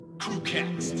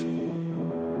Crewcast.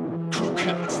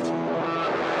 Crewcast.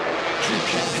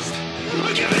 Crewcast.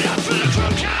 We're giving up for the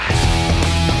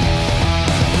Crewcast!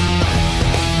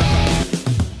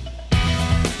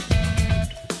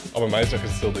 I'm amazed I can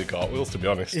still do cartwheels, to be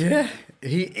honest. Yeah,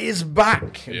 he is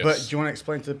back. Yes. But do you want to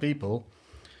explain to the people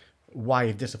why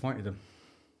you've disappointed them?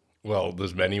 Well,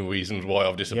 there's many reasons why I've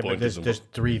Yeah, but disappointed there's, them. there's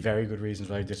three very good reasons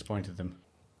why you disappointed them.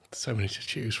 So many to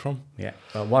choose from. Yeah.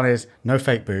 One is no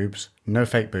fake boobs,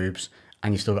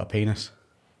 and you've still got a penis.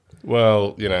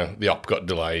 Well, you know, the op got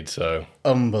delayed, so...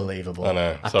 Unbelievable. I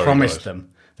know. I Sorry, promised guys. them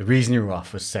the reason you were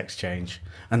off was sex change.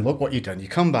 And look what you've done. You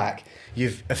come back,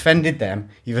 you've offended them,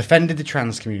 you've offended the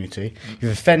trans community,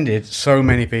 you've offended so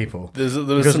many people. There was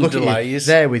Because some look at delays. you,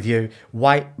 there with you,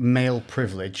 white male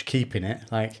privilege, keeping it.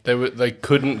 Like, They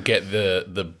couldn't get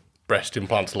the breast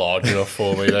implants large enough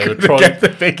for me. They were get the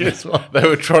biggest one. They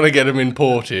were trying to get them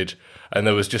imported, and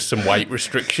there was just some weight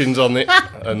restrictions on it,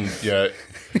 and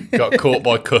got caught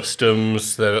by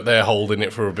customs. They're holding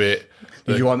it for a bit.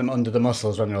 Did you want them under the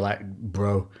muscles when they're like,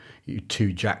 bro, you're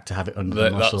too jacked to have it under the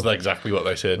muscle? That's exactly what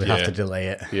they said. We have to delay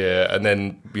it. Yeah, and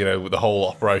then with the whole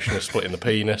operation of splitting the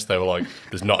penis, they were like,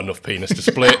 "There's not enough penis to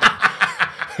split."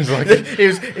 It's like,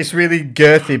 It's really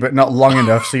girthy, but not long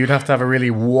enough, so you'd have to have a really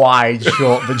wide,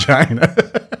 short vagina.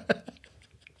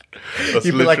 that's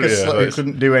You'd be like a literally- slut who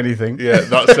couldn't do anything. Yeah,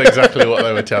 that's exactly what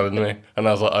they were telling me, and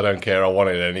I was like, "I don't care. I want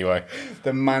it anyway."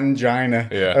 The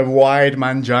mangina. Yeah. A wide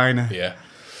mangina. Yeah.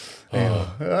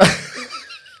 Oh.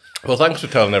 Well, thanks for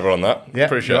telling everyone that. Yeah,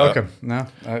 Appreciate you're that. welcome. No,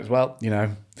 well,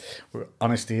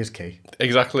 honesty is key.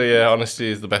 Exactly. Yeah, honesty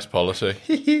is the best policy.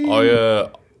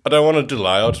 I don't want to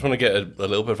delay. I just want to get a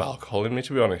little bit of alcohol in me.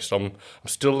 To be honest, I'm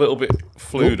still a little bit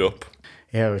flued up.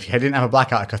 Yeah, if I didn't have a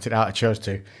blackout, I cut it out. I chose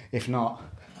to. If not,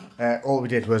 all we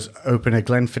did was open a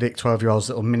Glenfiddich 12-year-old's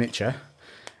little miniature,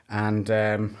 and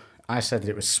I said that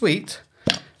it was sweet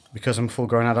because I'm a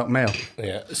full-grown adult male.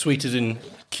 Yeah, sweet as in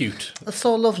cute. That's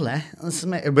so lovely.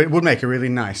 But it would make a really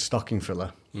nice stocking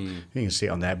filler. You can see it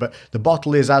on there. But the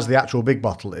bottle is as the actual big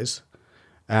bottle is,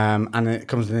 and it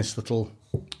comes in this little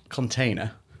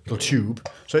container, little tube.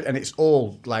 So and it's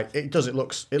all like it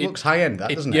looks high end,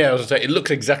 doesn't it? Yeah, I was gonna say it looks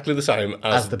exactly the same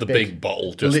as the big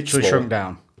bottle, just literally small. shrunk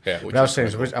down. Yeah, What I was saying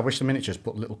is, I wish the miniatures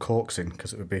put little corks in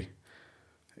because it'd be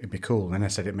cool. And then I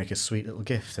said it'd make a sweet little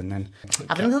gift, and then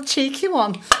having a little cheeky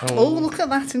one. Oh, look at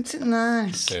that! Isn't it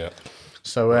nice? Yeah.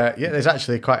 So there's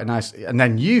actually quite a nice. And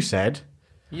then you said,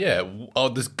 Yeah,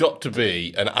 there's got to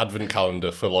be an advent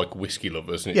calendar for like whiskey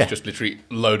lovers, and it's Yeah. just literally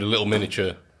a load of little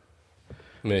miniature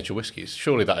whiskies.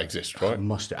 Surely that exists, right?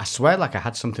 I swear, like I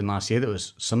had something last year that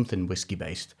was something whiskey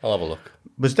based. I'll have a look.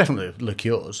 It was definitely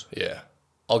liqueurs. Yeah,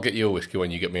 I'll get you a whiskey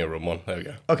when you get me a rum one. There we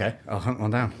go. Okay, I'll hunt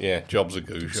one down. Yeah, job's a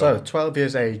goose. So 12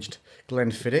 years aged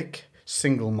Glenfiddich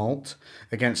single malt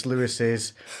against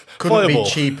Lewis's couldn't Fireball. be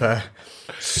cheaper.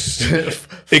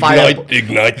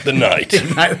 Ignite the night.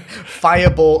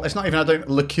 Fireball. It's not even.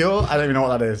 Liqueur. I don't even know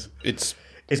what that is. It's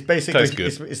It's basically. Tastes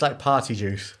good. It's like party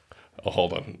juice.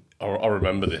 hold on. I'll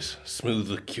remember this. Smooth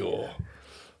liqueur.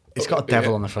 It's got a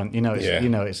devil on the front. You know. It's. Yeah, You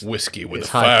know. It's whiskey with it's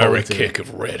a high fiery quality. kick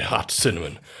of red hot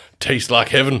cinnamon. Tastes like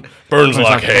heaven, burns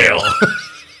like hell.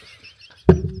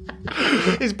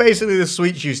 It's basically the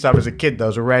sweets you used to have as a kid.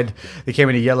 Those were red. They came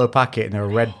in a yellow packet and they were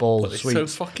red ball it's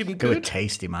sweets. so fucking They were good.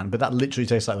 tasty, man. But that literally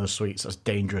tastes like those sweets. That's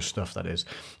dangerous stuff.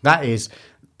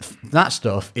 That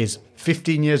stuff is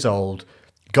 15 years old.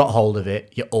 Got hold of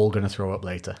it. You're all going to throw up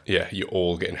later. Yeah, you're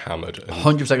all getting hammered. And 100%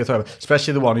 going to throw up.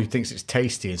 Especially the one who thinks it's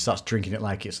tasty and starts drinking it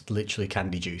like it's literally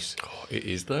candy juice. it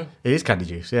is though. It is candy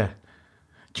juice, yeah.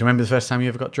 Do you remember the first time you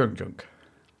ever got drunk?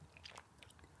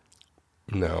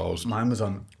 No, Mine was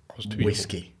on too young.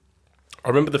 whiskey. I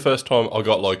remember the first time I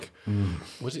got like.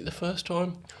 Was it the first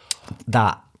time?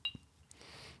 That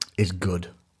is good.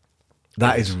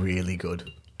 That is really good.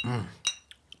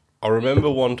 I remember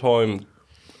one time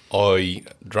I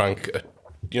drank.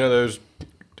 Those.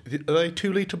 Are they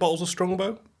 2 litre bottles of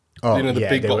Strongbow? The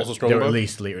big they bottles were, of They were Strongbow. at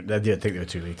least liter. I did think they were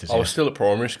 2 litres. I was still at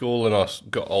primary school and I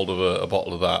got hold of a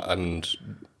bottle of that and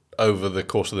over the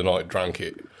course of the night drank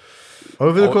it.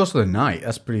 Over the course of the night,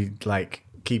 that's pretty like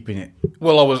keeping it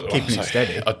Well, I was keeping it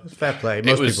steady. Fair play.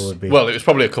 Most people would be. Well, it was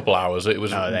probably a couple hours. It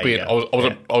was. there you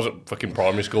I was at fucking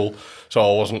primary school, so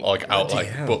I wasn't like out like.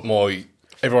 hell. But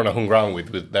everyone I hung around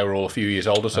with, they were all a few years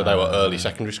older, so they were early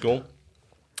secondary school,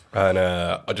 and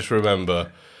I just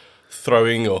remember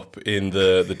throwing up in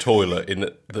the toilet in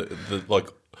the like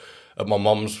at my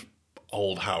mum's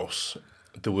old house.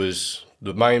 There was.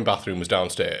 The main bathroom was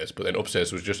downstairs, but then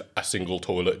upstairs was just a single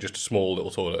toilet, just a small little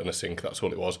toilet and a sink. That's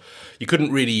all it was. You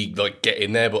couldn't really like get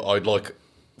in there, but I'd like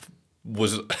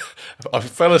I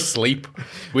fell asleep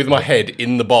with my head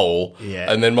in the bowl,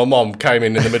 Yeah. and then my mom came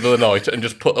in the middle of the night and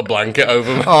just put a blanket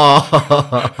over me,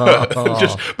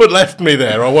 but left me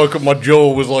there. I woke up, my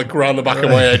jaw was like around the back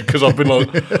of my head because I've been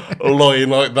like lying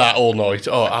like that all night.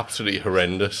 Oh, absolutely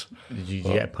horrendous. Did you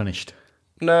get punished?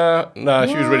 Nah,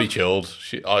 she was really chilled.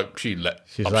 She like,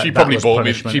 probably "That was bought me.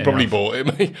 punishment She probably enough." bought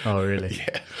it me. Oh, really?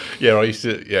 Yeah. I used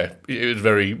to. Yeah, it was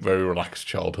very, very relaxed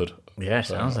childhood. Yeah,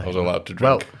 sounds like I was it. allowed to drink.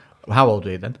 Well, how old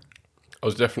were you then? I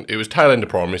was definitely. It was tail end of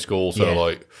primary school, so Yeah.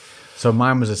 like. So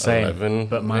mine was the same, 11-ish,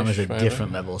 but mine was a maybe.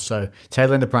 different level. So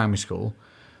tail end of primary school,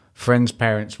 friends'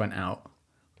 parents went out.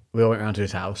 We all went round to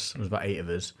his house. There was about 8 of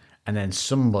us, and then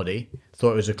somebody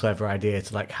thought it was a clever idea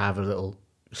to like have a little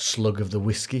slug of the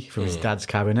whiskey from his dad's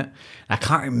cabinet. I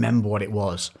can't remember what it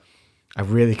was. I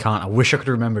really can't. I wish I could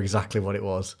remember exactly what it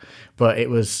was, but it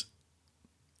was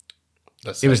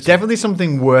definitely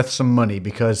something worth some money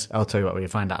because I'll tell you what, we'll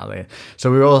find out later. So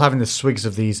we were all having the swigs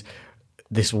of this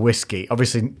whiskey,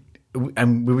 obviously,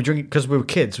 and we were drinking because we were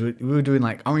kids. We were doing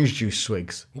like orange juice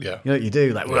swigs. Yeah. You know what you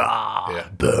do? Like, "Rah, Yeah.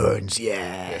 burns,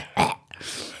 yeah.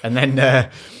 And then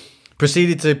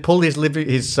proceeded to pull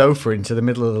his sofa into the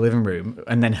middle of the living room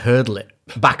and then hurdle it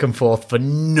back and forth for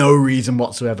no reason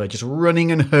whatsoever, just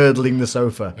running and hurdling the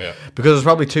sofa. Yeah. Because there's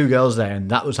probably 2 girls there,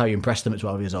 and that was how you impressed them at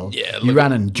 12 years old. Yeah, you look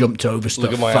ran and jumped over stuff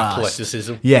Look at my fast.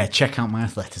 athleticism. Yeah, check out my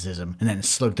athleticism. And then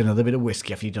slugged another bit of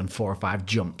whiskey after you'd done 4 or 5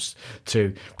 jumps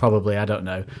to probably, I don't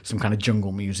know, some kind of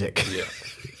jungle music. Yeah.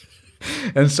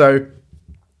 And so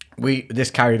this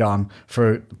carried on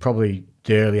for probably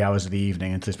the early hours of the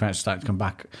evening until his parents started to come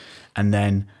back. And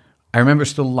then I remember it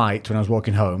was still light when I was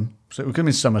walking home. So it could have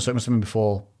been summer, so it must have been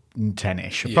before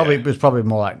 10-ish. It was probably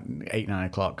more like 8, 9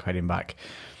 o'clock heading back.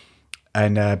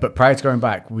 And but prior to going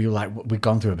back, we'd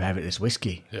gone through a bit of this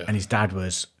whiskey. Yeah. And his dad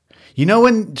was, you know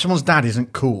when someone's dad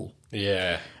isn't cool?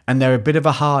 Yeah. And they're a bit of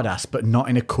a hard ass, but not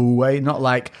in a cool way. Not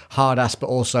like hard ass, but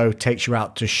also takes you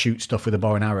out to shoot stuff with a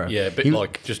bow and arrow. Yeah, a bit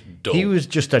like just dull. He was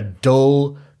just a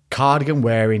dull, cardigan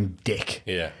wearing dick.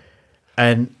 Yeah.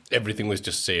 And Everything was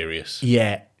just serious.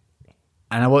 yeah,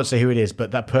 and I won't say who it is,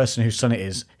 but that person whose son it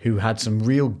is, who had some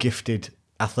real gifted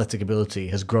athletic ability,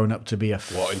 has grown up to be a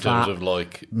What, in fat, terms of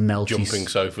like melty jumping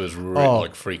sofas, Oh,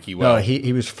 like freaky well? No,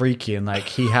 he was freaky, and like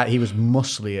he was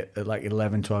muscly at like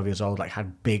 11, 12 years old, like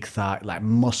had big thigh, like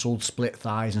muscled split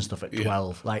thighs and stuff at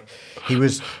 12. Like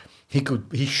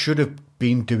he should have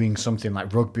been doing something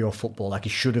like rugby or football. Like he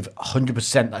should have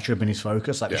 100%. That should have been his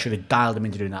focus. Like they should have dialed him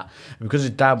into doing that. And because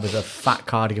his dad was a fat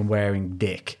cardigan wearing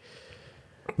dick,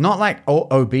 not like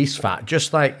obese fat,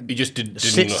 just like He just did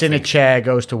sits in a nothing. chair,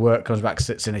 goes to work, comes back,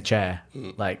 sits in a chair,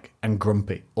 like and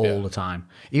grumpy all the time.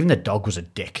 Even the dog was a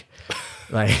dick.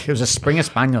 Like it was a Springer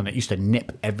Spaniel that used to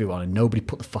nip everyone, and nobody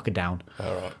put the fucker down.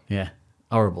 All right. Yeah,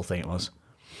 horrible thing it was.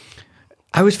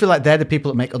 I always feel like they're the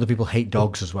people that make other people hate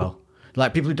dogs as well.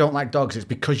 Like people who don't like dogs, it's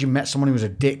because you met someone who was a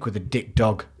dick with a dick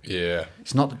dog. Yeah.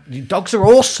 It's not. Dogs are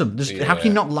awesome. How can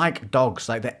you Yeah. not like dogs?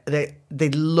 Like they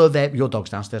love it. Your dog's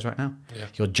downstairs right now. Yeah.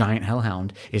 Your giant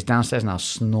hellhound is downstairs now,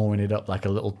 snoring it up like a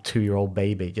little 2-year-old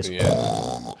baby. Just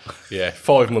Yeah.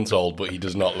 5 months old, but he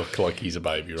does not look like he's a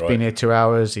baby, right? been here 2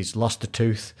 hours. He's lost a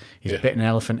tooth. He's bit an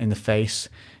elephant in the face.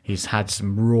 He's had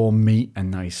some raw meat, and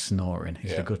now he's snoring.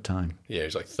 He's a good time. Yeah,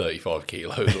 he's like 35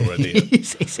 kilos already.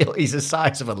 he's the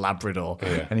size of a Labrador,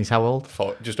 and he's how old?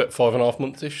 Just at 5.5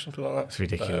 months ish, something like that. It's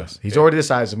ridiculous. He's already the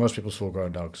size of most people's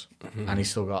full-grown dogs, and he's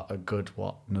still got a good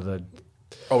another.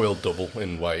 Oh, he'll double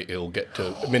in weight. He'll get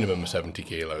to a minimum of 70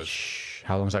 kilos.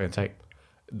 How long is that going to take?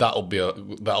 That'll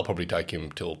probably take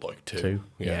him till like 2. 2?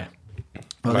 Yeah.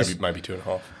 Well, maybe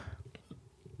 2.5.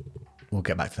 We'll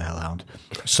get back to the hellhound.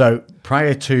 So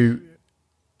prior to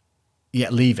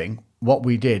leaving, what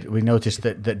we did, we noticed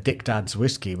that Dick Dad's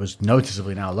whiskey was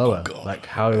noticeably now lower. God. Like,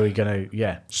 how are we going to...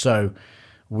 Yeah. So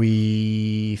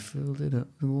we filled it up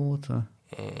with water.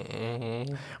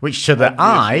 Which to the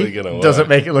eye gonna doesn't work.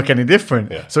 make it look any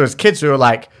different. Yeah. So as kids, we were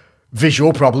like,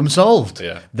 visual problem solved.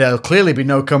 Yeah. There'll clearly be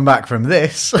no comeback from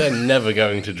this. They're never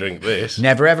going to drink this.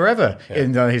 Never, ever, ever.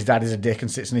 Even though his dad is a dick and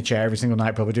sits in a chair every single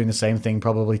night, probably doing the same thing,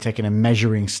 probably taking a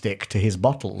measuring stick to his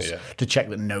bottles to check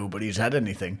that nobody's had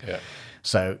anything. Yeah.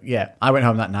 So, yeah, I went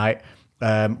home that night,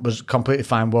 was completely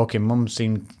fine walking. Mum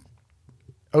seemed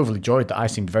overly joyed that I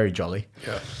seemed very jolly.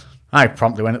 Yeah. I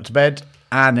promptly went up to bed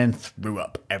and then threw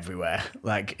up everywhere,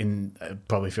 like in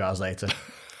probably a few hours later.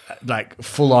 Like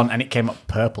full on, and it came up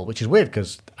purple, which is weird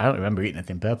because I don't remember eating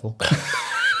anything purple.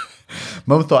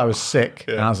 Mum thought I was sick,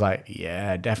 and I was like,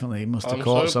 "Yeah, definitely must have I'm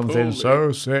caught so something poorly.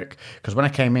 so sick." Because when I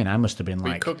came in, I must have been We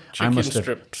like, cooked I chicken must have,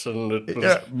 strips and it was,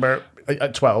 yeah,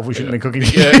 At 12, we shouldn't have been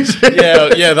cooking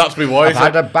Yeah, that's me why. I've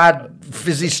had a bad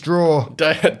fizzy straw.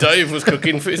 Dave was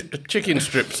cooking chicken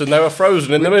strips and they were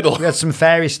frozen in the middle. We had some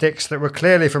fairy sticks that were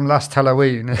clearly from last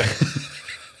Halloween.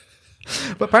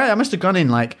 But apparently I must have gone in,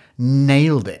 like,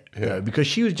 nailed it, though, because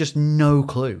she was just no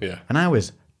clue. Yeah. And I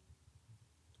was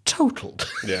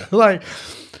totaled. Yeah. Like,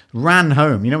 ran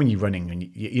home. You know when you're running, and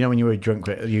you know when you were drunk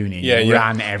at uni, you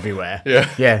ran everywhere. Yeah.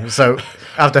 Yeah. So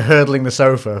after hurdling the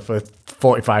sofa for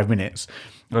 45 minutes,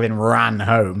 I then ran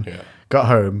home, got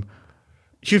home.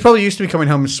 She was probably used to be coming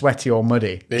home sweaty or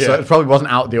muddy, so it probably wasn't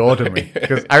out of the ordinary.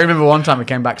 Because I remember one time I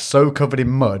came back so covered in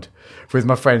mud with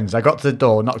my friends. I got to the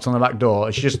door, knocked on the back door,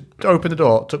 and she just opened the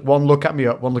door, took one look at me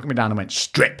up, one look at me down, and went,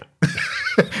 strip.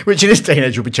 Which in this day and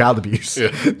age would be child abuse. Yeah.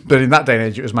 But in that day and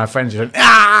age, it was my friends who went,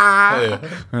 ah! Yeah.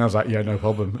 And I was like, yeah, no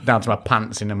problem. Down to my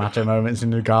pants in a matter of moments in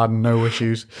the garden, no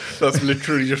issues. That's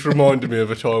literally just reminded me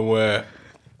of a time where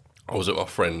I was at my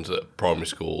friend's at primary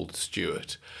school,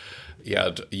 Stuart. He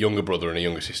had a younger brother and a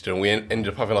younger sister, and we ended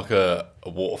up having like a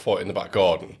water fight in the back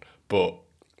garden, but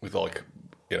with like,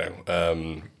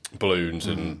 balloons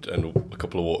and a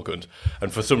couple of water guns.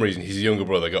 And for some reason, his younger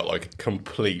brother got like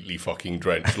completely fucking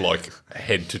drenched, like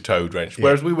head to toe drenched.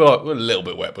 Whereas we were like, a little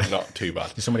bit wet, but not too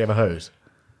bad. Did somebody have a hose?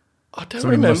 I don't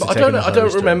remember. I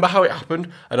don't remember how it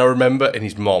happened. And I remember, and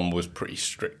his mom was pretty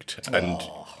strict,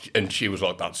 and she was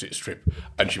like, "That's it, strip."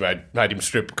 And she made him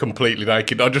strip completely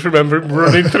naked. I just remember him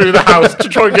running through the house to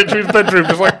try and get to his bedroom,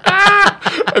 just like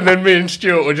ah. And then me and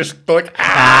Stuart were just like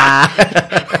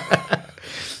ah.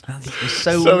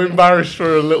 So embarrassed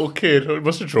for a little kid. It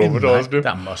must have traumatized him.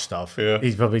 That must have. Yeah.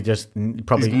 He's probably He's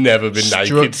never been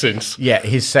naked since. Yeah,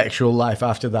 his sexual life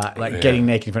after that, like getting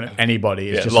naked in front of anybody,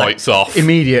 is just lights like, off,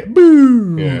 immediate.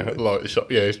 Boo. Yeah, lights off.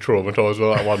 Yeah, he's traumatized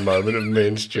by that one moment, and me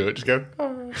and Stuart just go.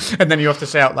 Oh. And then you have to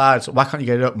say out loud, so "Why can't you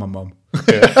get it up, my mum?"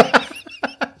 Yeah.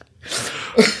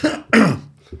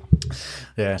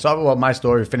 Yeah, so my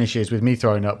story finishes with me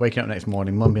throwing up, waking up next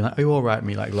morning, mum being like, "Are you all right?"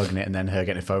 Me like lugging it, and then her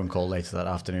getting a phone call later that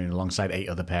afternoon alongside 8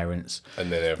 other parents.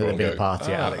 And then everyone there'd been a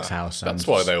party at Alex's house. That's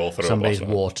why they all threw up. Somebody's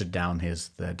watered down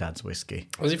their dad's whiskey.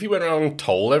 As if you went around and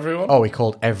told everyone. Oh, he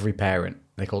called every parent.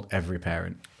 They called every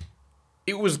parent.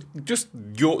 It was just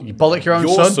you bollock your own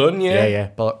son. Yeah.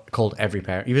 Called every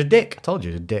parent. He was a dick. I told you,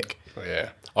 he was a dick. Yeah,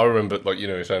 I remember, like,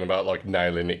 you're saying about like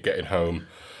nailing it, getting home,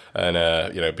 and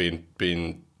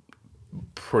being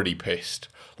pretty pissed,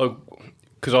 like,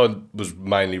 because I was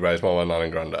mainly raised by my nan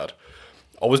and granddad.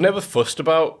 I was never fussed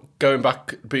about going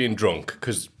back being drunk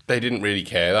because they didn't really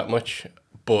care that much.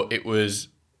 But it was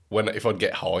if I'd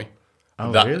get high,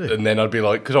 really? And then I'd be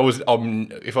like, because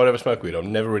if I'd ever smoked weed, I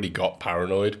never really got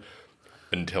paranoid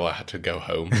until I had to go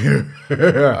home.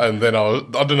 And then I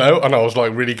don't know, and I was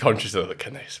like really conscious of, like,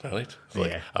 can they smell it?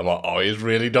 Like, and my eyes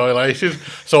really dilated.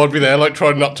 So I'd be there like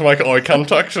trying not to make eye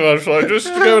contact, and I was like, just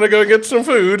going to go and get some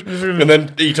food, and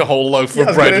then eat a whole loaf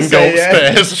of bread and go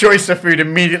upstairs. Choice of food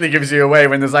immediately gives you away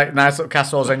when there's like nice little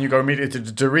casseroles, and you go immediately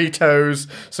to Doritos,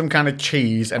 some kind of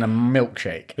cheese, and a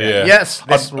milkshake. Yeah. Yes.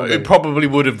 It probably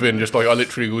would have been just like, I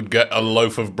literally would get a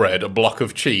loaf of bread, a block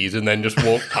of cheese, and then just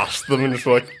walk past them and just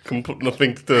like,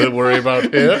 nothing to worry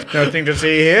about here. Nothing to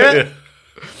see here. Yeah.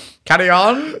 Carry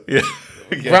on. Yeah.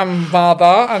 Grandmother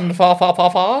and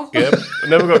fa. Yeah.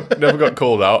 Never got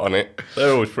called out on it.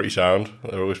 They're always pretty sound.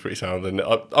 And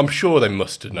I'm sure they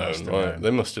must have known. They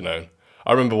must have known.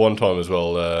 I remember one time as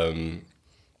well,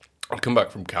 I'd come back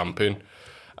from camping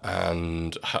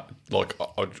and I'd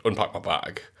unpack my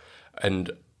bag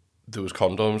and there was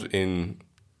condoms in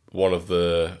one of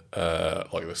the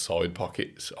the side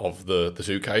pockets of the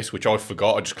suitcase, which I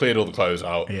forgot. I just cleared all the clothes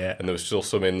out, and there was still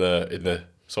some in the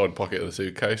side pocket of the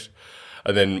suitcase.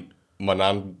 And then my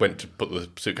nan went to put the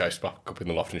suitcase back up in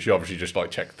the loft, and she obviously just like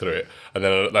checked through it, and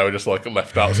then they were just like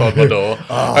left outside my door,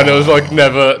 and it was like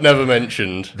never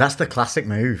mentioned. That's the classic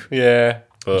move. Yeah,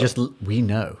 but we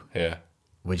know. Yeah,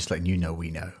 we're just letting you know we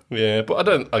know. Yeah, but I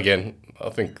don't. Again, I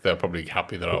think they're probably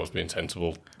happy that I was being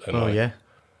sensible. And yeah.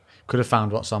 Could have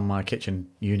found what's on my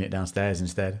kitchen unit downstairs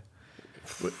instead.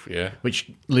 Yeah.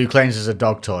 Which Lou claims is a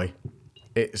dog toy.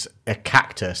 It's a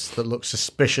cactus that looks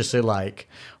suspiciously like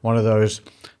one of those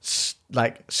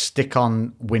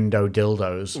stick-on window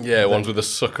dildos. Yeah, ones with a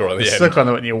sucker on the end. Sucker on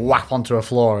the end, and you whap onto a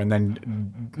floor, and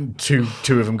then two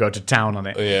of them go to town on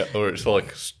it. Yeah, or it's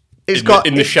like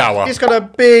in the shower. It's got a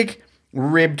big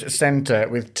ribbed centre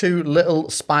with 2 little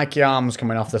spiky arms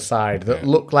coming off the side that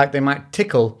look like they might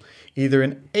tickle either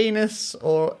an anus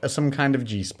or some kind of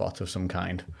G-spot of some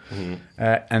kind.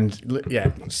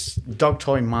 Mm-hmm. Dog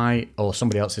toy or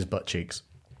somebody else's butt cheeks.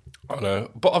 I know,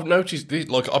 but I've noticed these.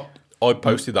 Like I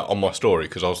posted that on my story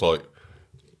because I was like,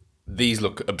 these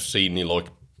look obscenely like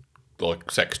like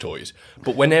sex toys.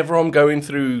 But whenever I'm going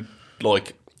through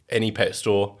like any pet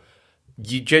store,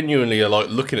 you genuinely are like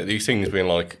looking at these things, being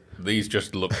like, these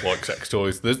just look like sex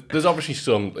toys. There's obviously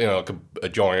some, like a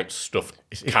giant stuffed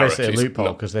It's carrot. basically a It's loophole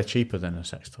not- because they're cheaper than a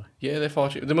sex toy. Yeah, they're far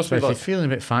cheaper. They must So be if you're like feeling a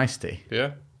bit feisty,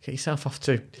 get yourself off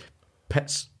to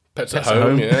Pets at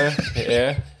home. Yeah,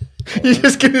 yeah. You're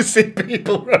just going to see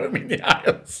people roaming the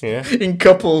aisles Yeah. in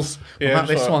couples. Yeah, Yeah, this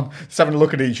it's like- one, just having a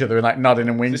look at each other and like nodding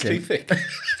and It's too winking. thick.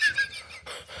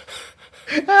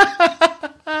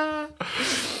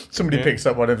 Somebody picks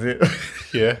up one of the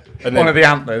Yeah, and one then of the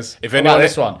antlers. If What anyone- about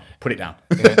this one, put it down.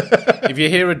 if you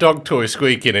hear a dog toy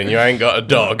squeaking and you ain't got a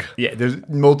dog, Yeah, there's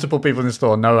multiple people in the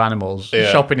store, no animals, Yeah.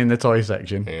 shopping in the toy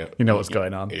section. Yeah. You know what's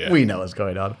going on. Yeah. We know what's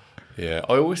going on. yeah,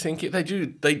 I always think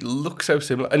they look so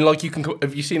similar. And like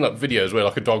have you seen like videos where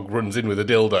like a dog runs in with a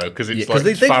dildo because it's Yeah, 'cause like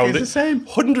they it's think found it's it the same.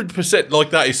 100%.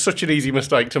 Like that is such an easy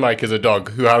mistake to make as a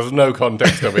dog who has no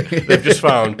context of it. They've just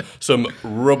found some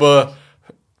rubber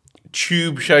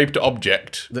tube-shaped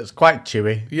object. That's quite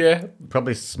chewy. Yeah,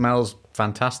 Probably smells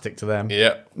fantastic to them.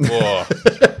 yeah. Whoa.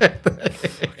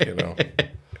 Fucking hell.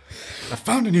 I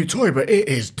found a new toy, but it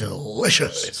is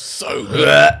delicious. So good.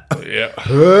 Yeah.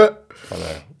 I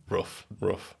know. Rough.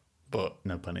 But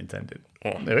No pun intended.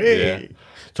 yeah. Hey.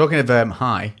 Talking of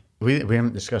high, we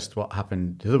haven't discussed what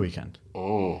happened the other weekend.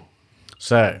 Oh.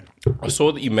 So, I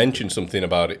saw that you mentioned something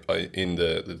about it in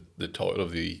the title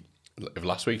of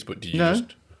last week's, but did you No.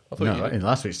 just... I thought no, you did. in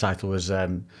last week's title was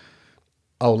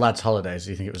Lads Holidays.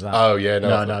 Do you think it was that? Oh, yeah,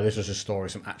 no. No, this was a story,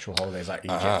 some actual holidays like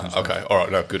Egypt and stuff. Okay, all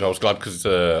right, no, good. I was glad because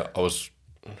I was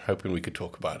hoping we could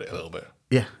talk about it a little bit.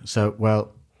 Yeah, so,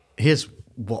 well, here's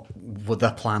what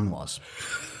the plan was.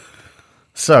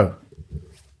 So,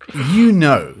 you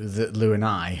know that Lou and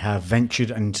I have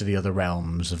ventured into the other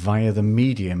realms via the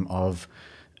medium of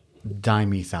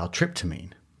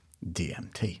dimethyltryptamine,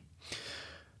 DMT.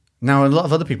 Now, a lot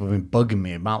of other people have been bugging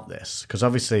me about this because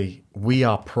obviously we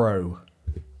are pro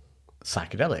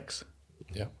psychedelics.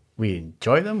 Yeah. We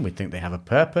enjoy them. We think they have a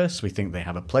purpose. We think they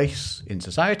have a place in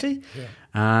society. Yeah.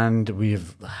 And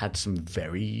we've had some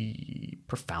very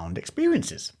profound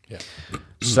experiences. Yeah.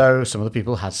 So some of the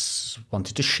people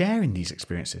wanted to share in these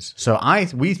experiences. So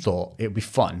we thought it would be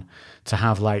fun to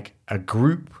have like a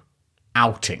group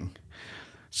outing.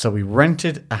 So we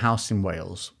rented a house in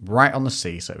Wales, right on the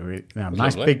sea. So a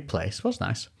nice lovely. big place. It was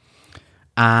nice.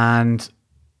 And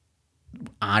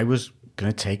I was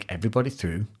going to take everybody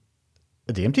through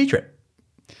a DMT trip.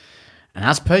 And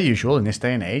as per usual, in this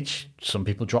day and age, some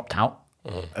people dropped out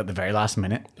at the very last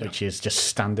minute, which is just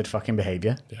standard fucking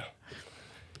behaviour. Yeah.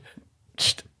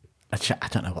 I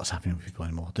don't know what's happening with people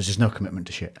anymore. There's just no commitment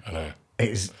to shit. I know. It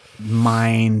is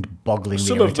mind-bogglingly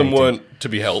Some of them irritating. weren't to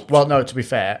be helped. Well, no, to be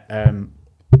fair,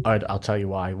 I'll tell you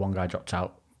why. One guy dropped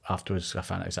out afterwards. I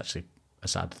found out it's actually a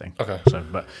sad thing. Okay. So,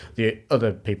 but the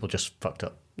other people just fucked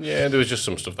up. Yeah, there was just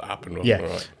some stuff that happened. Wasn't Yeah.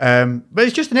 there, right? But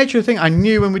it's just the nature of the thing. I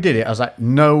knew when we did it, I was like,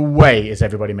 no way is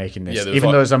everybody making this. Yeah, there was Even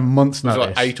like- though there's a month's It was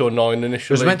notice. like 8 or 9 It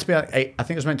initially. was meant to be like 8. I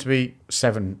think it was meant to be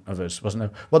 7 of us, wasn't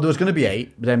there? Well, there was going to be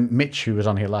 8. But then Mitch, who was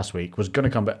on here last week, was going to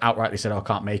come, but outrightly said, I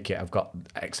can't make it. I've got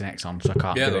X and X on, so I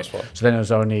can't Yeah, do that's it. fine. So then there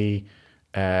was only...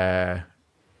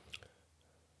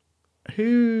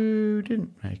 who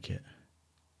didn't make it?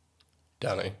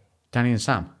 Danny, Danny and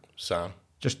Sam. Sam.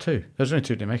 Just 2. There's only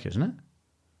 2 didn't make it, isn't it?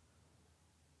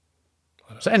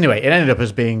 So anyway, it ended up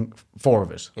as being 4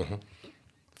 of us.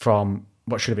 From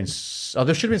what should have been...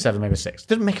 there should have been 7, maybe 6.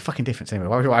 Doesn't make a fucking difference anyway.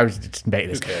 Why would we just debate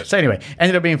this? cares? So anyway,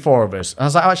 ended up being 4 of us. And I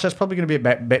was like, actually, that's probably going to be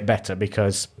a bit better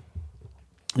because,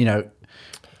 I don't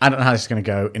know how this is going to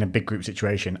go in a big group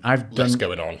situation. I've Less done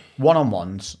going on.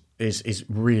 one-on-ones is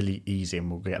really easy,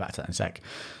 and we'll get back to that in a sec.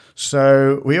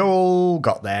 So we all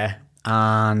got there,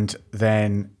 and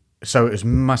then... So it was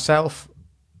myself,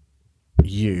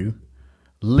 you,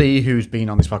 Lee, who's been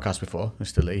on this podcast before,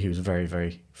 Mr. Lee, who's very,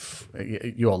 very...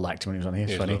 You all liked him when he was on here.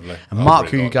 It's He's funny. lovely. And I Mark,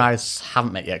 really who you like guys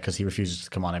haven't met yet because he refuses to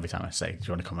come on every time I say, do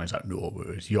you want to come on? He's like, no,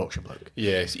 it's Yorkshire bloke.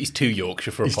 Yeah, he's too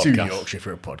Yorkshire for a He's podcast. too Yorkshire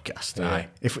for a podcast. Aye.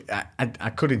 If I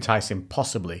could entice him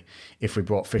possibly if we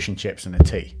brought fish and chips and a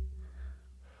tea.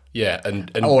 Yeah,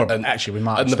 and Actually, we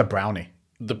might and just a brownie.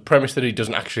 the premise that he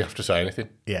doesn't actually have to say anything.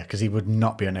 Yeah, because he would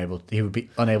be unable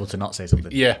to not say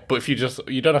something. Yeah, but if you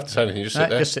don't have to say anything, you just sit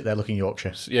there. Just sit there looking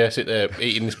Yorkshire. Yeah, sit there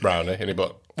eating this brownie, and you're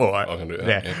like, All right. I can do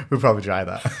that. Yeah, we'll probably try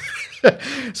that.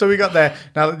 So we got there.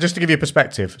 Now, just to give you a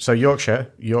perspective, so Yorkshire,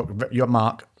 your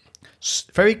Mark,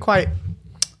 very quite,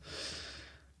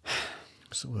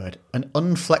 what's the word? An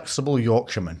unflexible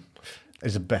Yorkshireman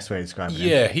is the best way to describe it.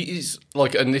 Yeah, he is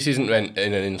like, and this isn't meant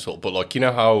in an insult, but like, you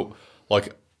know how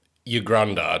like your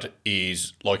granddad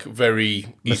is like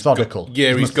very Methodical.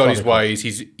 He's got his methodical.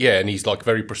 ways. And he's like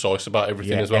very precise about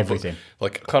everything Yeah, as well. everything. But,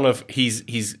 like kind of, he's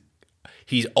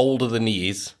older than he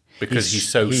is because he's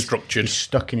so structured. He's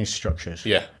stuck in his structures.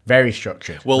 Yeah. Very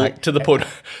structured. Well, Like, to the point,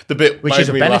 the bit which made is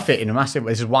a me laugh. benefit in a massive.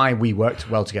 This is why we worked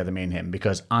well together, me and him,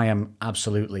 because I am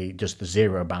absolutely just the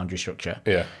zero boundary structure.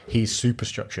 Yeah. He's super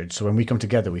structured. So when we come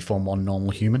together, we form one normal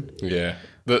human. Yeah.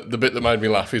 The bit that made me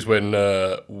laugh is when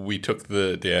we took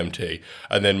the DMT,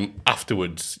 and then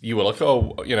afterwards you were like,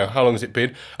 "Oh, how long has it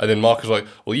been?" And then Mark was like,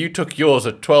 "Well, you took yours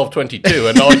at 12:22,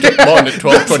 and I took mine at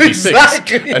 12:26,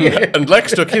 exactly and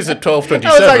Lex took his at I was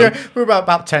 12:27." like, we were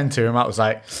about 10 to, and Matt was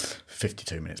like,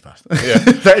 52 minutes past. Yeah.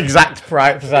 The exact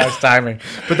precise timing.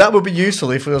 But that would be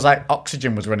useful if it was like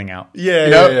oxygen was running out.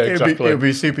 Yeah, exactly. It would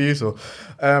be super useful.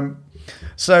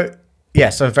 So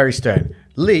very stern.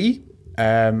 Lee,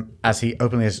 as he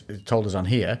openly has told us on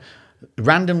here,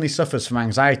 randomly suffers from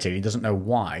anxiety. He doesn't know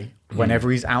why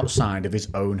whenever he's outside of his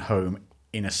own home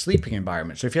in a sleeping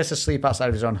environment. So if he has to sleep outside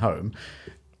of his own home,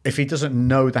 if he doesn't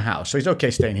know the house, so he's okay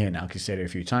staying here now because he's stayed here a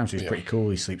few times, so he's pretty cool,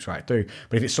 he sleeps right through.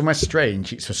 But if it's somewhere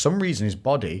strange, it's for some reason his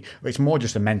body, it's more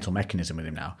just a mental mechanism with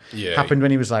him now. Yeah. Happened when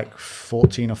he was like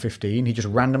 14 or 15. He just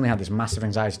randomly had this massive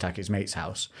anxiety attack at his mate's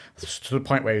house to the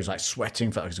point where he was like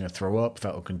sweating, felt like he was going to throw up,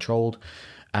 felt uncontrolled.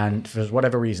 And for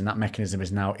whatever reason, that mechanism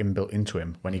is now inbuilt into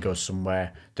him when he goes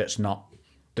somewhere that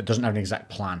doesn't have an exact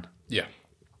plan. Yeah.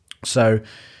 So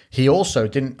he also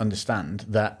didn't understand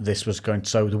that this was going.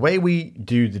 So the way we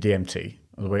do the DMT,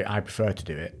 or the way I prefer to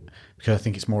do it, because I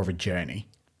think it's more of a journey.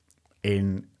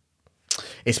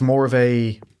 It's more of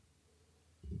a.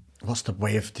 What's the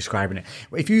way of describing it?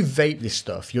 If you vape this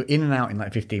stuff, you're in and out in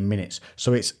like 15 minutes.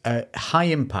 So it's a high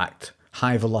impact,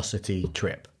 high velocity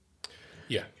trip.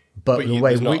 Yeah. But the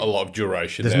way there's not a lot of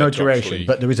duration. There's there no to duration, actually-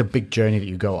 but there is a big journey that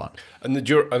you go on. and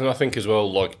and I think as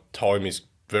well, like time is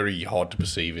very hard to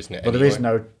perceive, isn't it? But there is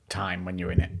no time when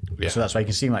you're in it. Yeah. So that's why you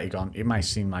can seem like you're gone. It might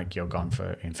seem like you're gone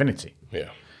for infinity Yeah.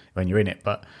 when you're in it.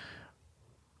 But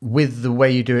with the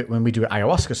way you do it, when we do it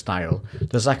ayahuasca style,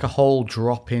 there's like a whole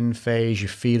drop-in phase. You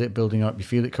feel it building up. You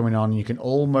feel it coming on. You can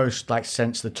almost like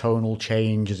sense the tonal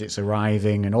change as it's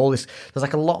arriving and all this. There's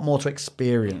like a lot more to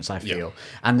experience, I feel. Yeah.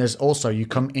 And there's also, you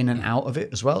come in and out of it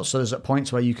as well. So there's at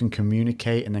points where you can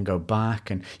communicate and then go back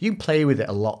and you can play with it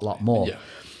a lot more. Yeah.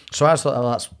 So I thought, oh,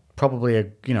 that's probably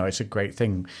it's a great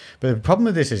thing. But the problem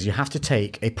with this is you have to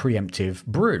take a preemptive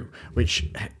brew, which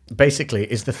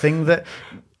basically is the thing that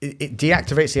it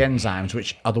deactivates the enzymes,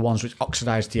 which are the ones which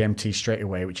oxidize DMT straight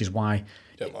away, which is why.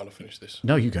 Don't mind, I'll finish this.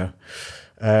 No, you go.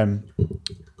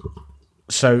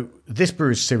 So this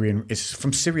brew is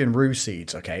from Syrian rue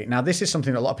seeds. Okay, now this is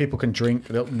something that a lot of people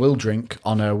will drink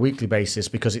on a weekly basis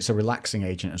because it's a relaxing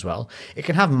agent as well. It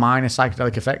can have minor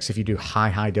psychedelic effects if you do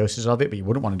high doses of it, but you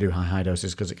wouldn't want to do high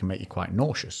doses because it can make you quite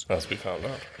nauseous. As we found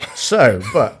out. So,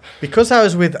 but because I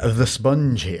was with the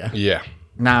sponge here, Yeah.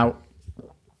 now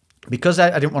because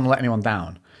I didn't want to let anyone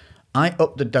down, I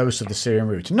upped the dose of the Syrian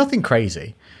rue to nothing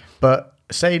crazy, but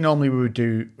say normally we would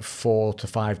do 4 to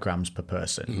 5 grams per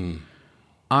person.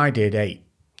 I did 8.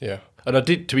 Yeah. And I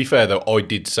did, to be fair though, I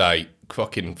did say,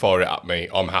 fucking fire it at me.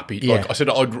 I'm happy. Yeah. Like I said,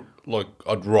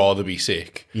 I'd rather be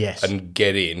sick. Yes. And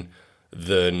get in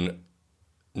than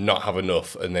not have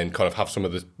enough and then kind of have some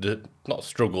of the not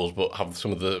struggles, but have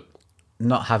some of the.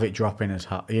 Not have it dropping as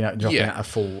hard, dropping Yeah. at a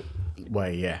full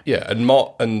way, yeah. Yeah.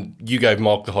 And you gave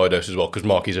Mark the high dose as well because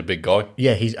Mark is a big guy.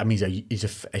 Yeah, he's a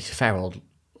fair old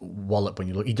wallop when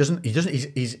you look.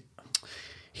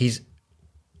 He's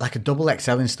like a double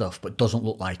XL in stuff, but doesn't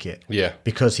look like it. Yeah.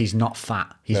 Because he's not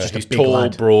fat. He's just He's a big tall,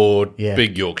 lad. broad, Yeah.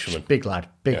 big Yorkshireman. Big lad.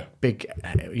 Yeah. Big,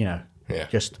 Yeah.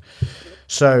 just.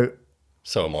 So,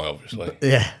 So am I, obviously.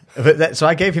 yeah. So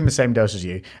I gave him the same dose as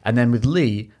you. And then with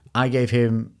Lee, I gave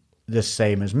him the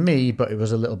same as me, but it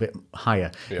was a little bit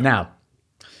higher. Yeah. Now,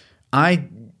 I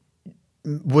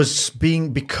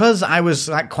because I was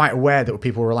like quite aware that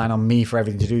people were relying on me for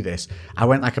everything to do this, I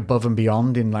went like above and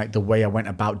beyond in like the way I went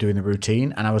about doing the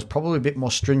routine, and I was probably a bit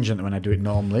more stringent than when I do it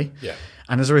normally. Yeah.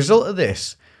 And as a result of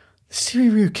this, the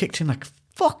Syrian rue kicked in like a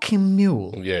fucking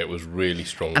mule. Yeah, it was really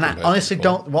strong. And I compared to honestly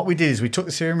before. don't. What we did is we took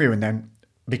the Syrian rue, and then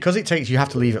because it takes, you have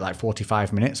to leave it like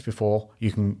 45 minutes before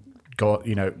you can go,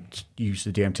 use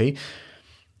the DMT.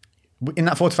 In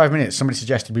that 45 minutes, somebody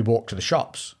suggested we walk to the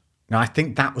shops. Now, I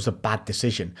think that was a bad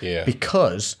decision. Yeah.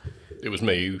 Because It was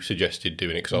me who suggested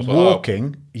doing it because I was like, oh,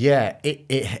 walking, yeah,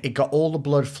 it got all the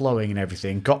blood flowing and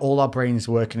everything, got all our brains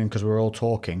working because we were all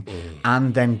talking,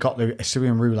 and then got the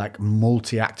Syrian Rue like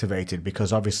multi-activated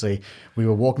because obviously we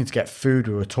were walking to get food,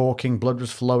 we were talking, blood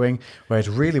was flowing, whereas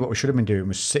really what we should have been doing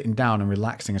was sitting down and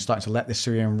relaxing and starting to let the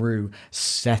Syrian Rue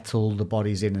settle the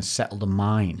bodies in and settle the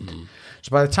mind.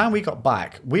 So by the time we got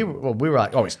back, we were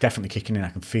like, oh, it's definitely kicking in, I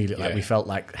can feel it. Like we felt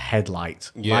like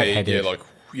lightheaded.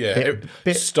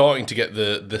 Starting to get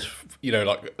the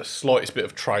like the slightest bit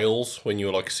of trails when you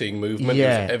were like seeing movement.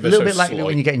 Yeah, It was a little ever bit so like slight.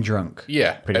 when you're getting drunk.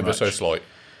 Yeah, pretty ever much. so slight.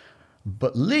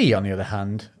 But Lee, on the other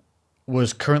hand,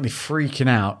 was currently freaking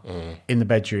out in the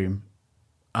bedroom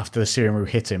after the Syrian Rue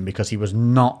hit him because he was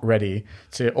not ready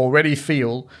to already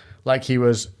feel like he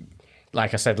was,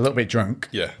 like I said, a little bit drunk.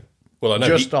 Yeah. Well, I know.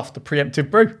 Just off the preemptive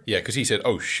brew. Yeah, because he said,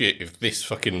 "Oh shit! If this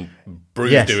fucking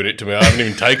brew's Yes. doing it to me, I haven't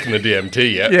even taken the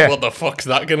DMT yet. Yeah. What the fuck's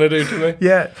that gonna do to me?"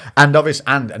 Yeah. And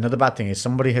another bad thing is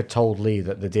somebody had told Lee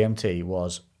that the DMT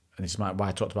was, and this is why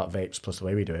I talked about vapes plus the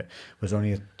way we do it, was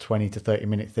only a 20 to 30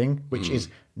 minute thing, which is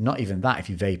not even that if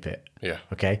you vape it. Yeah.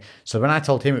 Okay. So when I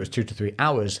told him it was 2 to 3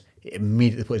 hours, it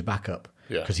immediately put his back up.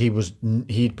 Yeah. Because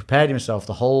he'd prepared himself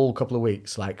the whole couple of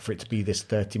weeks, like for it to be this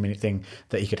 30-minute thing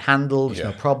that he could handle. There's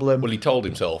no problem. Well, he told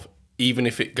himself, even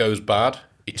if it goes bad,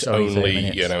 it's only 30 only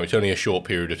minutes. it's only a short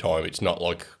period of time. It's not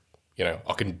like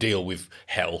I can deal with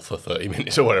hell for 30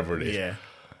 minutes or whatever it is. Yeah.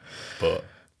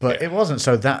 But It wasn't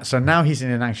so now he's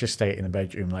in an anxious state in the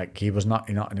bedroom, like he was not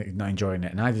enjoying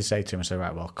it. And I did say to him, I said,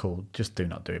 right, well, cool, just do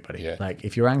not do it, buddy. Yeah. Like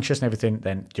if you're anxious and everything,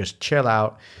 then just chill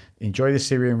out, enjoy the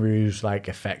Syrian Rue's like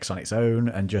effects on its own,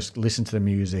 and just listen to the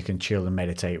music and chill and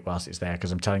meditate whilst it's there.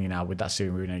 Because I'm telling you now, with that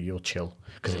Syrian Rue, you'll chill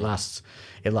because it lasts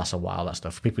a while. That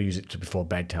stuff, people use it before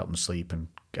bed to help them sleep and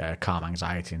calm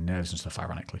anxiety and nerves and stuff.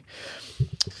 Ironically,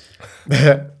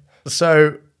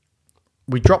 so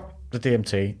we dropped the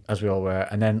DMT as we all were,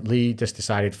 and then Lee just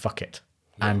decided fuck it,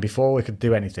 and before we could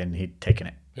do anything, he'd taken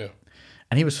it. yeah,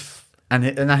 And he was,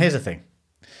 and now here's the thing.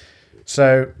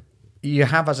 So you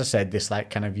have, as I said, this like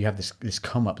kind of you have this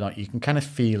come up, like you can kind of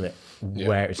feel it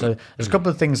where. So there's a couple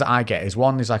of things that I get. Is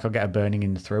one is like I'll get a burning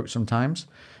in the throat sometimes,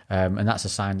 and that's a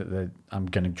sign that I'm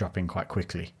going to drop in quite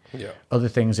quickly. Yeah. Other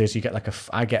things is you get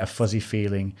I get a fuzzy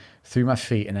feeling through my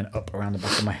feet and then up around the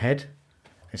back of my head.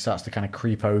 It starts to kind of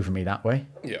creep over me that way.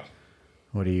 yeah.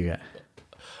 What do you get?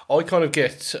 I kind of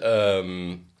get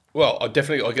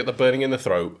I get the burning in the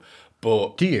throat,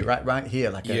 but Do you right here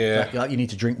like you need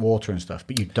to drink water and stuff,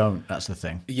 but you don't. That's the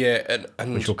thing. yeah,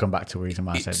 and Which we'll come back to the reason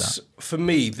why I said it's, that. for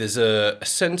me, there's a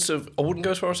sense of, I wouldn't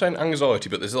go as far as saying anxiety,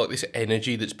 but there's like this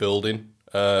energy that's building.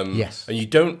 Yes. And you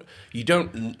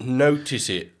don't notice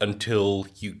it until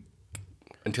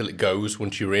it goes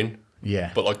once you're in.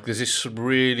 Yeah. But like there's this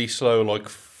really slow like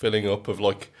filling up of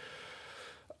like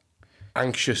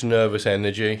anxious, nervous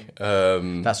energy.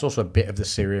 That's also a bit of the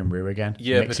Syrian Rue again,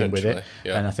 mixing with it. potentially,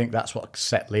 yeah. And I think that's what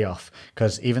set Lee off.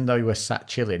 Because even though you were sat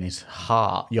chilling,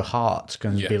 your heart's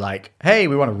going to be like, hey,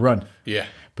 we want to run. Yeah.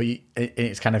 But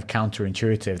it's kind of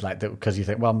counterintuitive, like that, because you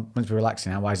think, well, once we're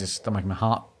relaxing now, why is this still making my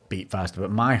heart beat faster?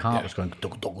 But my heart was going,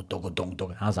 dog, dog, dog, dog,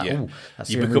 dog. I was like, Yeah. ooh, that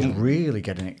Syrian Rue's really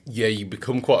getting it. Yeah, you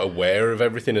become quite aware of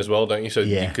everything as well, don't you? So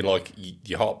you can like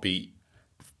your heartbeat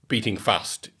beating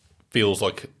fast feels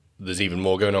like there's even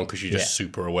more going on because you're just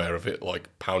super aware of it, like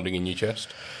pounding in your chest.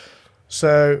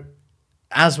 So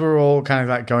as we're all kind of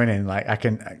like going in, like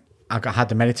I had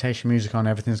the meditation music on,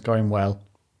 everything's going well,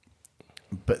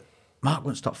 but Mark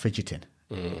wouldn't stop fidgeting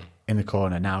in the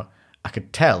corner. Now I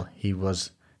could tell he was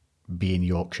being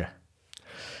Yorkshire,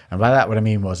 and by that what I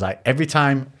mean was like every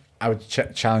time I would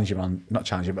challenge him on, not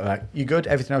challenge him, but like, you good,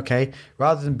 everything okay,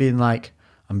 rather than being like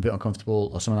I'm a bit uncomfortable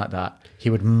or something like that,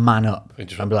 he would man up and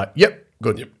be like, yep,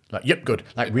 good. Yep. Like, yep, good.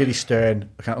 Like, really stern,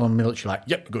 kind of military, like,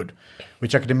 yep, good.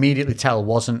 Which I could immediately tell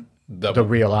wasn't the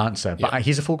real answer. But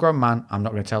he's a full-grown man. I'm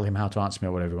not going to tell him how to answer me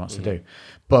or whatever he wants to do.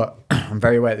 But I'm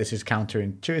very aware this is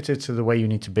counterintuitive to the way you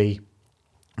need to be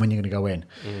when you're going to go in.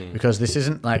 Because this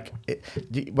isn't like...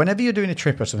 whenever you're doing a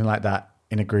trip or something like that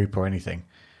in a group or anything,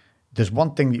 there's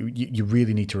one thing you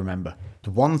really need to remember. The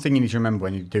one thing you need to remember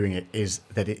when you're doing it is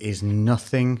that it is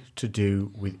nothing to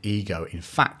do with ego. In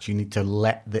fact, you need to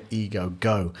let the ego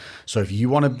go. So if you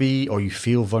want to be or you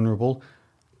feel vulnerable,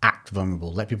 act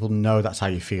vulnerable. Let people know that's how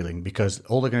you're feeling, because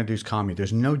all they're going to do is calm you.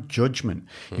 There's no judgment.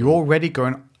 You're already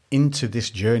going into this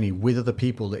journey with other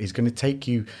people that is going to take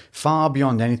you far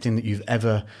beyond anything that you've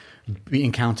ever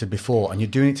encountered before, and you're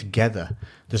doing it together.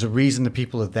 There's a reason the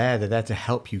people are there. They're there to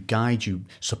help you, guide you,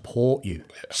 support you.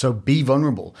 So be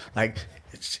vulnerable. Like,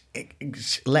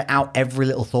 let out every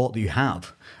little thought that you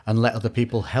have and let other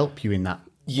people help you in that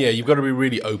Yeah, you've got to be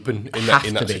really open in Have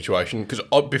that to be. situation. Because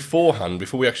before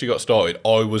we actually got started,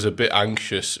 I was a bit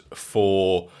anxious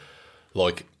for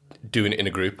like doing it in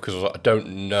a group because I was like, I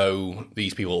don't know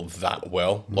these people that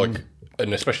well. Like,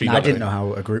 and especially I didn't know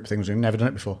how a group thing was. We've never done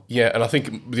it before. Yeah, and I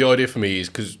think the idea for me is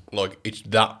because like it's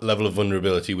that level of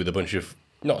vulnerability with a bunch of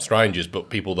not strangers but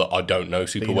people that I don't know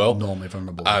super You're well. not normally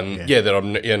vulnerable. And that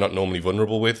I'm not normally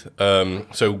vulnerable with.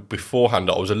 So beforehand,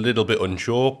 I was a little bit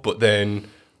unsure, but then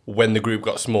when the group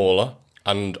got smaller,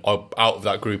 and out of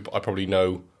that group, I probably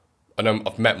know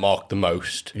I've met Mark the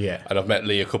most, Yeah. and I've met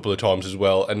Lee a couple of times as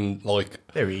well, and like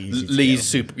Very easy to Lee's get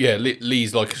super,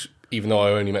 Lee's like even though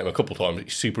I only met him a couple of times,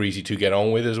 it's super easy to get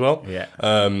on with as well. Yeah.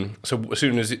 So as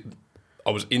soon as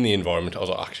I was in the environment, I was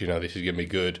like, actually, no, this is gonna be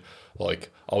good.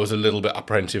 Like I was a little bit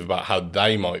apprehensive about how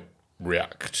they might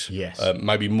react. Yes.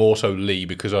 Maybe more so Lee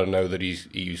because I know that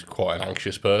he's quite an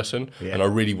anxious person, Yeah. and I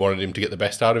really wanted him to get the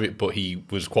best out of it. But he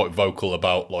was quite vocal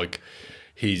about like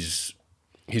his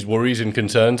worries and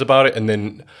concerns about it. And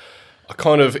then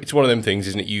it's one of them things,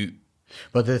 isn't it?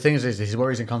 But the thing is his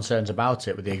worries and concerns about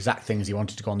it were the exact things he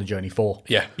wanted to go on the journey for.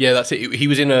 Yeah, that's it. He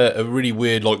was in a really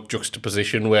weird like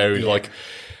juxtaposition where he like,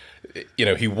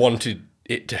 he wanted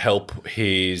it to help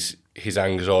his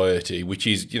anxiety, which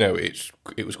is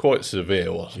it was quite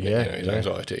severe, wasn't it? His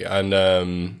anxiety,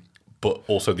 and but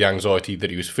also the anxiety that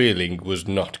he was feeling was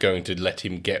not going to let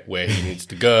him get where he needs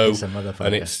to go. He's a motherfucker.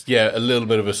 And it's a little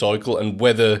bit of a cycle, and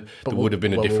whether there would have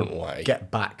been a different way. We'll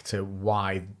get back to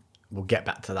why. We'll get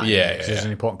back to that. There's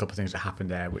an important couple of things that happened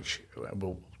there, which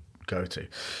we'll go to.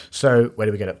 So where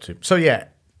do we get up to? So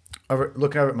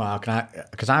looking over at Mark,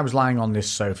 because I was lying on this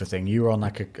sofa thing. You were on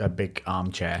like a big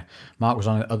armchair. Mark was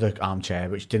on another armchair,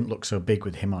 which didn't look so big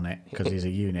with him on it because he's a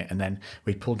unit. And then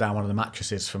we pulled down one of the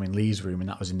mattresses from in Lee's room, and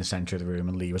that was in the centre of the room,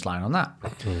 and Lee was lying on that.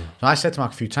 So I said to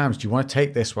Mark a few times, "Do you want to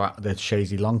take this, the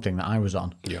Shazy Long thing that I was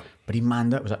on?" Yeah. But he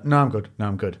manned up. Was like, "No, I'm good. No,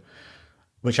 I'm good."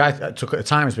 Which I took at the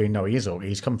time as being, no,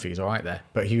 he's comfy, he's all right there.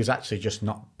 But he was actually just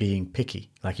not being picky.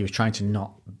 Like he was trying to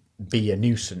not be a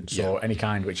nuisance or any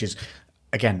kind, which is,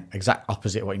 again, exact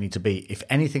opposite of what you need to be. If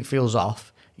anything feels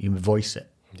off, you voice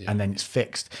it and then it's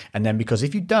fixed. And then because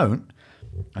if you don't,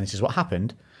 and this is what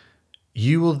happened,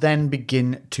 you will then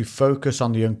begin to focus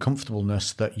on the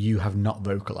uncomfortableness that you have not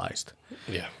vocalized.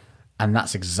 Yeah. And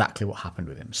that's exactly what happened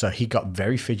with him. So he got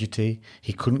very fidgety.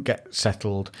 He couldn't get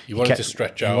settled. He wanted to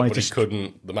stretch out, but he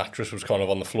couldn't. The mattress was kind of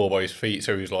on the floor by his feet,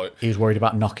 so he was like... He was worried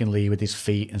about knocking Lee with his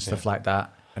feet and stuff like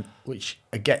that. And which,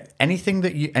 again, anything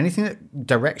that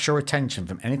directs your attention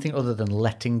from anything other than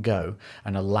letting go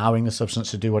and allowing the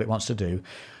substance to do what it wants to do,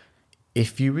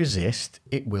 if you resist,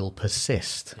 it will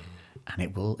persist. And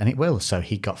it will. So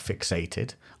he got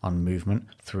fixated on movement,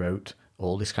 throat,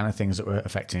 all these kind of things that were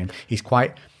affecting him. He's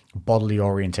quite bodily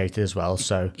orientated as well,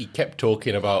 so he kept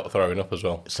talking about throwing up as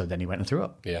well. So then he went and threw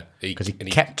up. Yeah, because he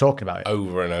kept talking about it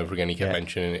over and over again. He kept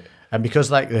mentioning it, and because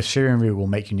like the Syrian rule will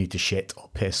make you need to shit or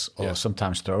piss or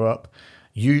sometimes throw up.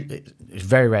 It's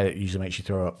very rare that it usually makes you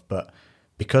throw up, but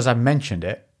because I mentioned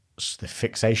it, the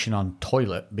fixation on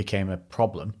toilet became a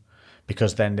problem.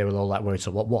 Because then they were all like worried,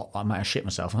 so what? I might have shit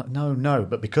myself. I'm like, no.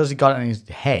 But because he got it in his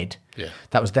head,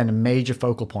 that was then a major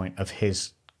focal point of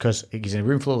his. Because he's in a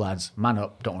room full of lads, man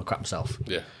up, don't want to crap myself.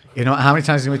 Yeah. You know how many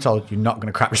times he's going to be told, you're not going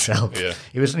to crap yourself? Yeah.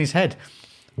 It was in his head.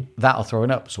 That or throwing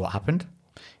up. So what happened?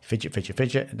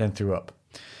 Fidget, and then threw up.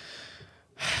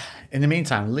 In the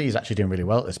meantime, Lee's actually doing really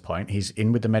well at this point. He's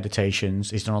in with the meditations,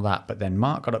 he's done all that. But then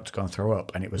Mark got up to go and throw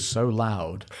up, and it was so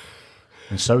loud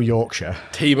and so Yorkshire.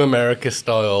 Team America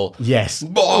style. Yes.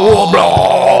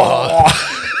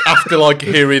 After like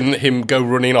hearing him go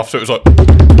running off, so it was like...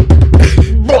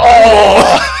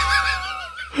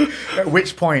 At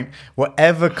which point,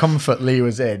 whatever comfort Lee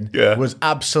was in was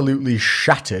absolutely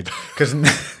shattered.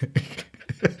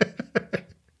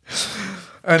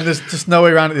 And there's just no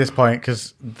way around at this point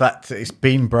because it's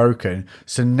been broken.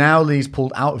 So now Lee's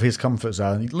pulled out of his comfort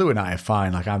zone. Lou and I are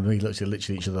fine. Like we literally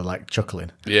each other like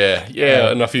chuckling. Yeah.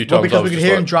 And a few times. Well, because we could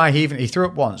hear him dry heaving. He threw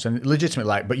up once and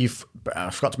legitimately but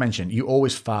I forgot to mention, you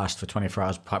always fast for 24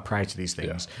 hours prior to these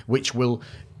things, which will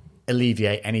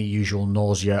alleviate any usual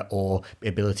nausea or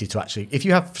ability to actually... If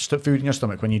you have food in your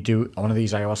stomach when you do one of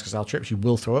these ayahuasca-style trips, you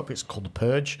will throw up. It's called the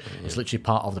purge. It's literally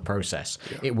part of the process.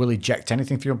 It will eject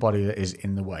anything from your body that is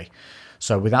in the way.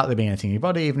 So without there being anything in your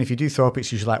body, even if you do throw up,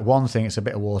 it's usually like one thing, it's a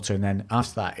bit of water, and then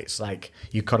after that, it's like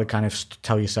you've got to kind of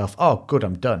tell yourself, oh, good,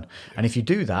 I'm done. And if you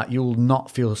do that, you'll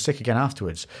not feel sick again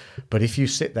afterwards. But if you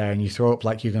sit there and you throw up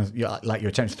like you're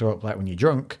attempting to throw up like when you're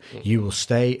drunk, you will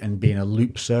stay and be in a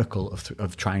loop circle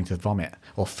of trying to vomit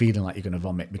or feeling like you're going to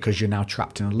vomit because you're now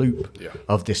trapped in a loop Yeah.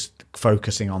 of this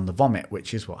focusing on the vomit,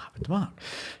 which is what happened to Mark.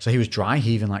 So he was dry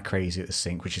heaving like crazy at the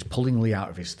sink, which is pulling Lee out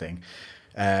of his thing.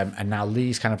 And now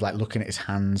Lee's kind of like looking at his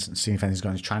hands and seeing if anything's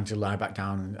going. He's trying to lie back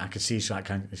down, and I can see he's like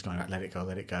he's going like, let it go,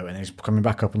 and then he's coming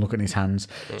back up and looking at his hands.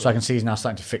 So I can see he's now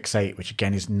starting to fixate, which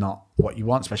again is not what you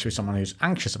want, especially with someone who's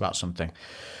anxious about something.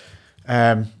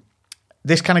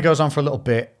 This kind of goes on for a little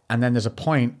bit, and then there's a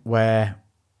point where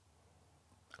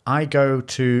I go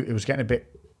to. It was getting a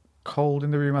bit cold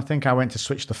in the room. I think I went to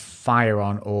switch the fire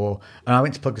on, and I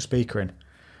went to plug the speaker in.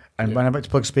 And when I went to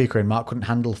plug the speaker in, Mark couldn't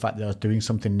handle the fact that I was doing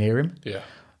something near him. Yeah.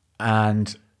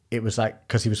 And it was like,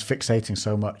 because he was fixating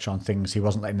so much on things, he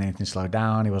wasn't letting anything slow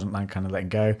down. He wasn't like kind of letting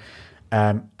go.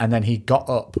 And then he got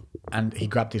up and he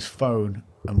grabbed his phone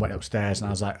and went upstairs. And I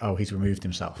was like, oh, he's removed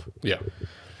himself. Yeah.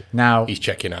 Now He's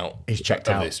checking out. he's checked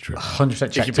of out. this trip. 100% checked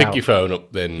out. If you pick your phone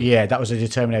up, then Yeah, that was a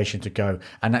determination to go.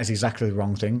 And that's exactly the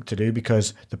wrong thing to do,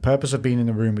 because the purpose of being in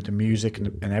the room with the music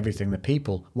and everything, the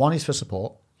people, one is for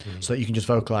support. So that you can just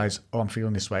vocalize, oh, I'm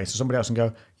feeling this way. So somebody else can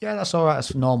go, yeah, that's all right,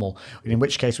 that's normal. In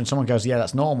which case, when someone goes, yeah,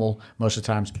 that's normal, most of the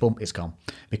times, boom, it's gone.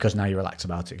 Because now you're relaxed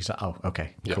about it. You're like, oh,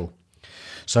 okay, cool.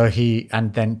 So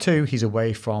and then two, he's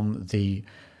away from the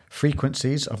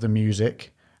frequencies of the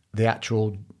music, the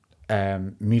actual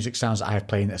music sounds that I have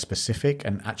playing that are specific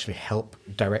and actually help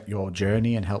direct your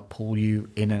journey and help pull you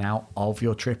in and out of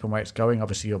your trip and where it's going.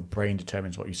 Obviously, your brain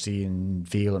determines what you see and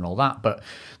feel and all that, but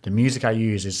the music I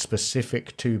use is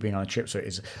specific to being on a trip, so it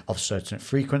is of certain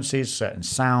frequencies, certain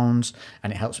sounds,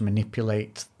 and it helps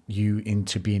manipulate you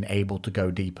into being able to go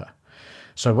deeper.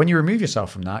 So when you remove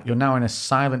yourself from that, you're now in a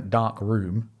silent, dark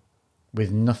room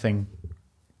with nothing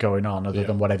going on other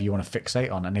than whatever you want to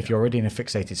fixate on. And if you're already in a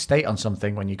fixated state on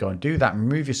something, when you go and do that and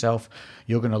remove yourself,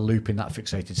 you're going to loop in that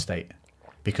fixated state,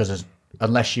 because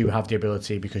unless you have the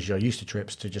ability, because you're used to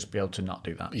trips, to just be able to not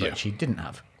do that, which he didn't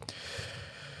have.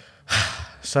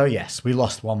 So yes, we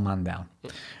lost one man down.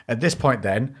 At this point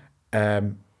then,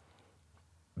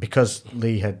 because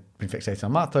Lee had been fixated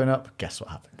on Mark throwing up, guess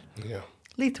what happened? Yeah.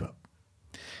 Lee threw up,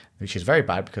 which is very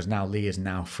bad, because now Lee is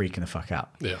now freaking the fuck out.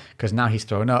 Yeah. Because now he's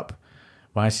throwing up.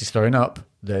 Whilst he's throwing up,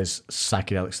 there's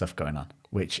psychedelic stuff going on,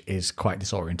 which is quite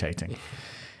disorientating.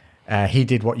 He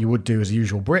did what you would do as a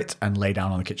usual Brit and lay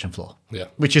down on the kitchen floor. Yeah.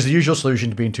 Which is the usual solution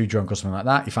to being too drunk or something like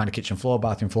that. You find a kitchen floor,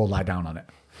 bathroom floor, lie down on it.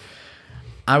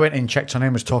 I went in, checked on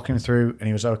him, was talking him through, and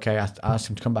he was okay. I asked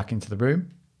him to come back into the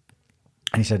room,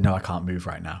 and he said, no, I can't move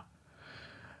right now.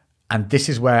 And this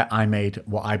is where I made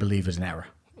what I believe is an error.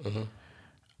 Mm-hmm.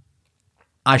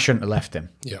 I shouldn't have left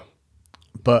him. Yeah.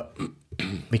 But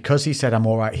because he said, I'm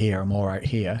all right here,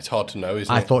 It's hard to know,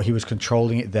 isn't it? I thought he was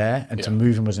controlling it there, and to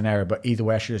move him was an error. But either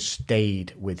way, I should have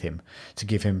stayed with him to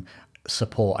give him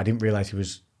support. I didn't realize he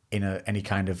was in any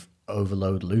kind of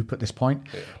overload loop at this point.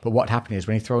 Yeah. But what happened is,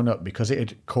 when he thrown up, because it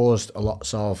had caused a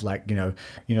lot of like, you know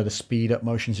the speed up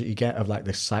motions that you get of like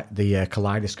the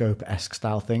kaleidoscope-esque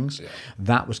style things,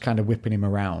 that was kind of whipping him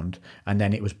around, and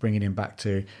then it was bringing him back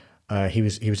to. He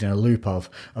was in a loop of,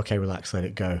 okay, relax, let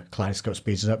it go. Kaleidoscope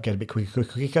speeds up, get a bit quicker.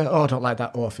 Oh, I don't like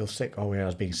that. Oh, I feel sick. Oh, yeah, I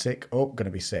was being sick. Oh, going to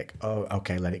be sick. Oh,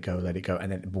 okay, let it go. And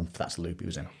then, boom, that's the loop he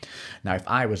was in. Now, if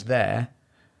I was there,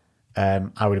 I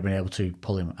would have been able to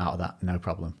pull him out of that, no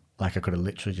problem. Like, I could have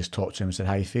literally just talked to him and said,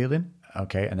 how you feeling?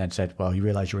 Okay, and then said, well, you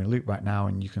realise you're in a loop right now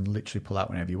and you can literally pull out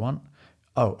whenever you want.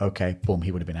 Oh, okay, boom,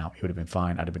 he would have been out. He would have been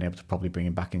fine. I'd have been able to probably bring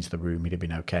him back into the room. He'd have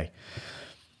been okay.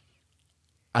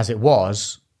 As it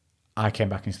was, I came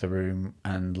back into the room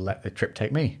and let the trip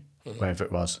take me, wherever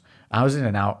it was. I was in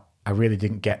and out. I really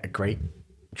didn't get a great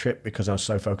trip because I was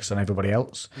so focused on everybody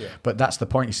else. Yeah. But that's the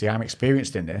point, you see. I'm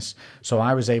experienced in this, so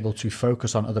I was able to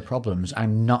focus on other problems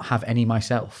and not have any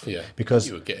myself. Yeah, because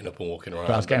you were getting up and walking around.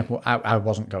 But I was getting up. I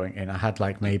wasn't going in. I had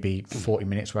like maybe 40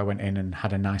 minutes where I went in and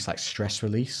had a nice like stress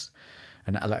release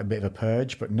and like a bit of a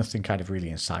purge, but nothing kind of really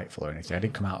insightful or anything. I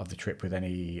didn't come out of the trip with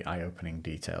any eye-opening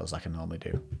details like I normally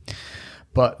do.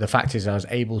 But the fact is, I was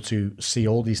able to see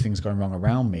all these things going wrong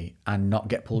around me and not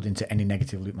get pulled into any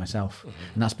negative loop myself.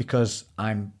 Mm-hmm. And that's because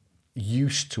I'm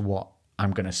used to what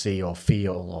I'm going to see or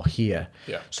feel or hear.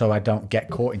 Yeah. So I don't get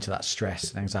caught into that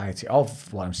stress and anxiety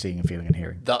of what I'm seeing and feeling and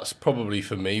hearing. That's probably,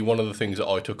 for me, one of the things that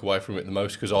I took away from it the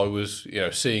most, because I was,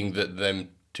 seeing that them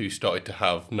two started to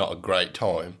have not a great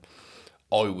time.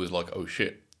 I was like, oh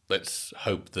shit, let's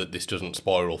hope that this doesn't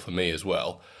spiral for me as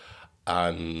well.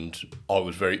 And I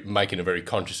was making a very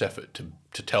conscious effort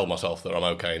to tell myself that I'm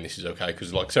okay and this is okay,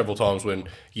 because like several times when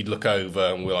you'd look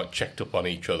over and we're like checked up on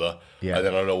each other, and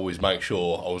then I'd always make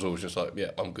sure I was always just like,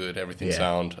 yeah, I'm good, everything's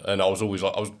sound, and I was always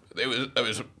like, it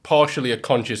was partially a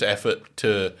conscious effort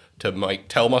to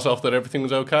tell myself that everything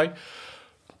was okay.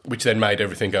 which then made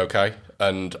everything okay,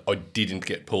 and I didn't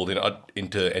get pulled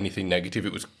into anything negative.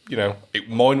 It was,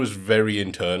 mine was very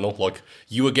internal. Like,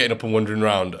 you were getting up and wandering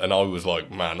around, and I was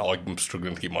like, man, I'm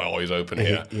struggling to keep my eyes open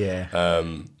here. Yeah.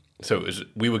 So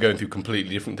we were going through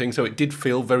completely different things. So it did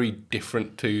feel very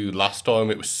different to last time.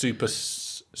 It was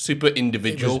super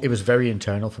individual. It was very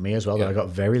internal for me as well. That I got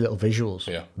very little visuals.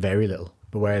 Yeah. Very little.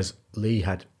 But whereas Lee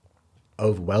had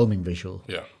overwhelming visual,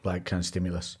 like kind of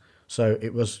stimulus. So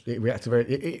it reacted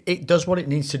very. It does what it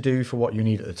needs to do for what you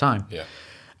need at the time. Yeah.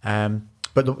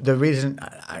 But the reason,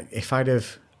 if I'd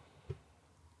have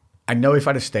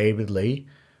stayed with Lee,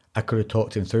 I could have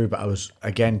talked him through. But I was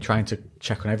again trying to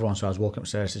check on everyone, so I was walking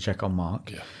upstairs to check on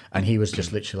Mark, and he was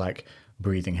just literally like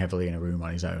breathing heavily in a room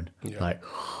on his own. Like,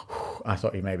 I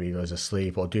thought maybe he was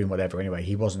asleep or doing whatever. Anyway,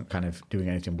 he wasn't kind of doing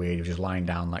anything weird. He was just lying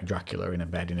down like Dracula in a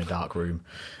bed in a dark room.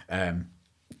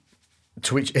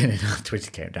 Twitch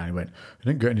came down. He went, I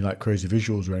didn't get any like crazy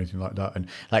visuals or anything like that, and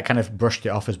like kind of brushed it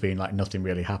off as being like nothing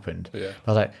really happened. Yeah.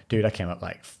 I was like, dude, I came up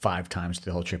like 5 times to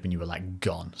the whole trip, and you were like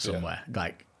gone somewhere.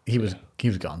 Like he was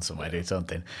gone somewhere, doing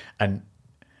something, and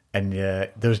there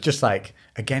was just like,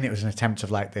 again, it was an attempt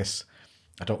of like this.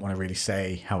 I don't want to really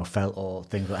say how I felt or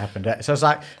things that happened. So I was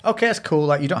like, okay, that's cool.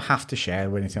 Like, you don't have to share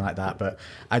or anything like that. But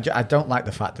I don't like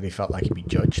the fact that he felt like he'd be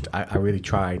judged. I really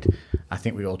tried. I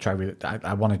think we all tried. Really,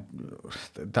 I wanted.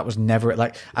 That was never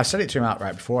like, I've said it to him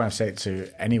outright before. And I've said it to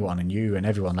anyone and you and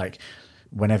everyone. Like,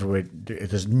 whenever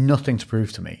there's nothing to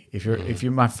prove to me. If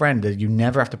you're my friend, you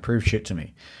never have to prove shit to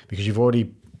me because you've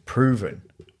already proven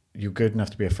you're good enough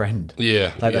to be a friend.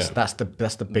 Yeah, like that's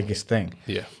the biggest thing.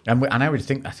 Yeah, and I really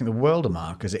think the world of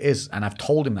Mark as it is, and I've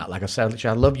told him that. Like I said,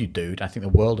 literally, I love you, dude. I think the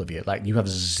world of you. Like, you have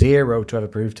zero to ever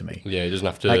prove to me. Yeah, he doesn't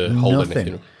have to like, hold nothing,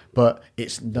 anything. But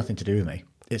it's nothing to do with me.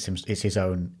 It's his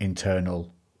own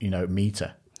internal,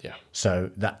 meter. Yeah. So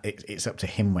that it's up to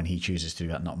him when he chooses to do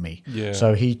that, not me. Yeah.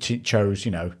 So he chose,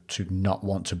 to not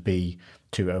want to be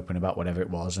too open about whatever it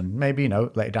was, and maybe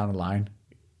later down the line,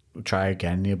 try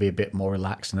again. You'll be a bit more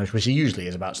relaxed, which he usually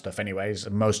is about stuff anyways.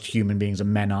 Most human beings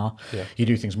and men are. Yeah. You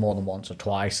do things more than once or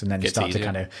twice, and then you start to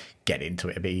kind of get into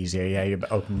it a bit easier. Yeah, you're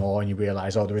open more, and you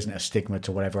realise, there isn't a stigma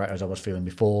to whatever as I was feeling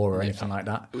before or anything like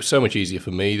that. It was so much easier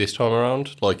for me this time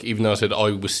around. Like, even though I said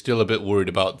I was still a bit worried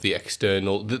about the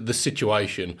external, the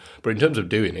situation, but in terms of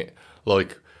doing it,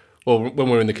 like, well, when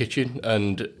we were in the kitchen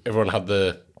and everyone had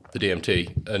the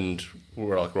DMT, and we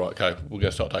were like, right, okay, we're going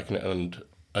to start taking it,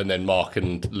 and then Mark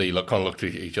and Lee kind of looked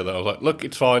at each other. I was like, look,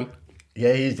 it's fine.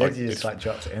 Yeah, he did. He just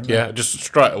dropped it in. Yeah, just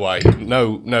straight away.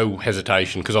 No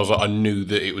hesitation, because I knew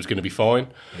that it was going to be fine.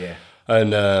 Yeah.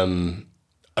 And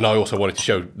I also wanted to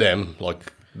show them,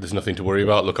 like, there's nothing to worry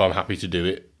about. Look, I'm happy to do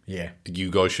it. Yeah.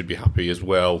 You guys should be happy as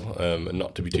well, and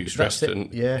not to be too stressed.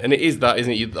 And it is that,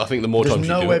 isn't it? I think the more times you do it...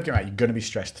 There's no way of getting right. You're going to be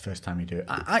stressed the first time you do it.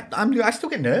 I still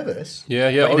get nervous. Yeah,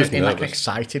 but in like an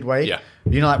excited way. Yeah.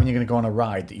 Like when you're going to go on a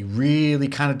ride that you really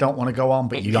kind of don't want to go on,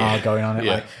 but you are going on it,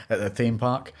 like at the theme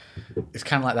park. It's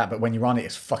kind of like that, but when you're on it,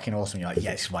 it's fucking awesome. You're like,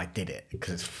 yeah, this is why I did it,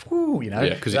 because it's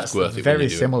Yeah, because it's worth it. Very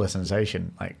similar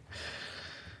sensation. Like,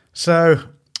 so...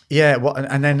 Yeah,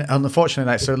 and then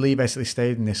unfortunately, so Lee basically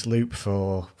stayed in this loop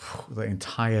for the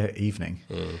entire evening,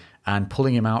 and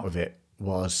pulling him out of it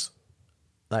was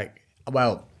like,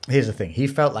 well, here's the thing: he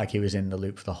felt like he was in the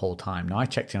loop for the whole time. Now I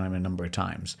checked in on him a number of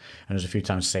times, and there's a few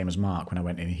times the same as Mark when I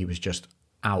went in. He was just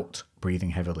out, breathing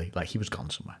heavily, like he was gone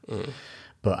somewhere.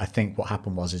 But I think what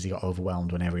happened was he got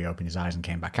overwhelmed whenever he opened his eyes and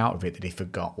came back out of it, that he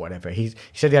forgot whatever. He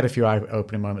said he had a few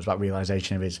eye-opening moments about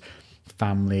realization of his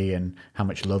family and how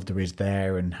much love there is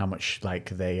there, and how much like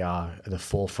they are at the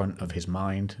forefront of his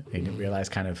mind. He didn't realize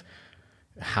kind of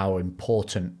how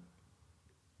important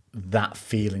that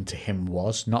feeling to him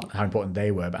was, not how important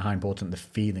they were, but how important the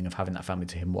feeling of having that family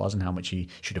to him was, and how much he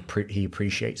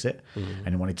appreciates it, and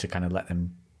he wanted to kind of let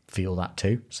them feel that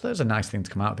too. So there's a nice thing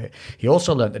to come out of it. He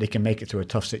also learned that he can make it through a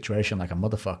tough situation like a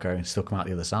motherfucker and still come out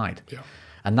the other side. Yeah.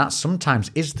 And that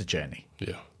sometimes is the journey.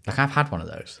 Yeah. Like, I've had one of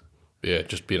those. Yeah,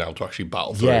 just being able to actually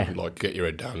battle through, like get your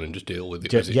head down and just deal with it.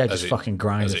 Just fucking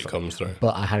grind as it comes through.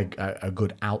 But I had a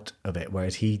good out of it,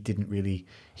 whereas he didn't really.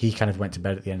 He kind of went to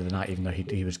bed at the end of the night, even though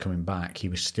he was coming back. He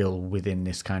was still within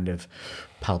this kind of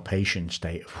palpation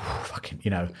state of fucking,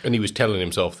 And he was telling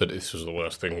himself that this was the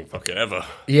worst thing fucking ever.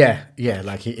 Yeah,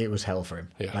 like it was hell for him.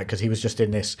 Yeah. Like, because he was just in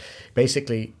this,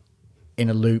 basically, in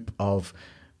a loop of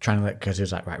trying to because he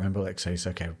was like, right, remember, like, so he's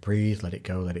okay, breathe, let it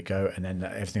go, and then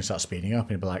everything starts speeding up,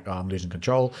 and he'd be like, oh, I'm losing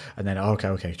control, and then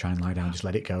okay, try and lie down, just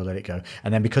let it go,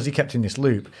 and then because he kept in this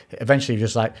loop, eventually he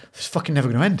was just like, it's fucking never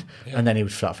going to end, and then he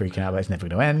would start freaking out, but it's never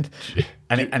going to end,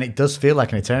 and it does feel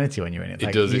like an eternity when you're in it.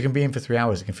 Like, it does. You can be in for 3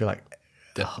 hours, it can feel like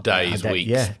days, I weeks,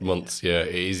 yeah. months. Yeah,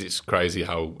 it is. It's crazy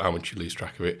how much you lose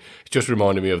track of it. It just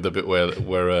reminded me of the bit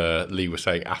where Lee was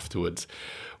saying afterwards,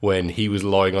 when he was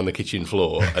lying on the kitchen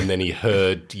floor and then he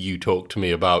heard you talk to me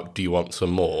about, do you want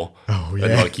some more? Oh, yeah.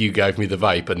 And like you gave me the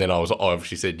vape, and then I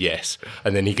obviously said yes,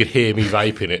 and then he could hear me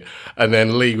vaping it, and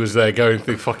then Lee was there going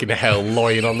through fucking hell,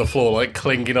 lying on the floor like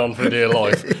clinging on for dear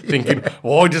life, thinking,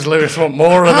 why does Lewis want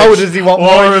more of this? How does he want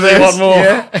Why more of does he this? want more?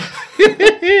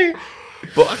 Yeah.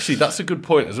 But actually, that's a good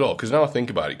point as well, because now I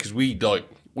think about it, because we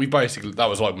basically, that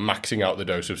was like maxing out the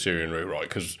dose of Syrian root, right?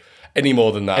 Because any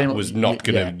more than that was not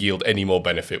going to yield any more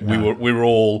benefit. No. We were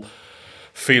all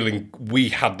feeling we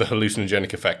had the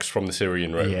hallucinogenic effects from the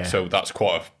Syrian root, so that's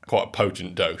quite a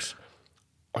potent dose.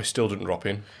 I still didn't drop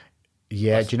in.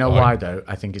 Yeah, do you know why though?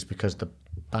 I think it's because the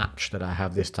batch that I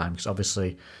have this time, because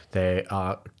obviously there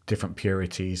are different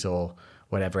purities or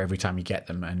whatever every time you get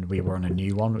them, and we were on a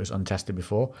new one that was untested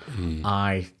before.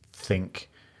 I think,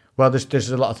 well,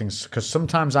 there's a lot of things, because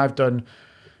sometimes I've done,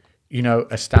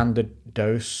 a standard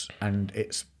dose, and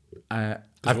it's I've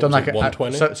done like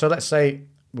 120. So let's say,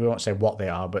 we won't say what they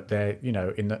are, but they're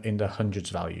in the hundreds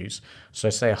values. So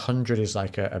say 100 is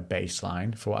like a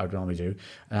baseline for what I'd normally do,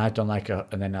 and I've done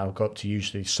and then I'll go up to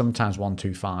usually sometimes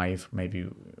 125, maybe,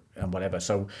 and whatever.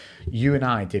 So you and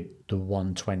I did the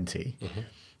 120.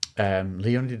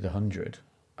 Lee only did the 100.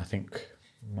 I think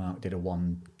Mark did a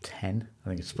 110. I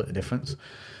think it split the difference.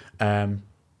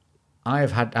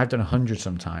 I've done 100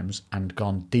 sometimes and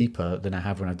gone deeper than I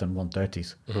have when I've done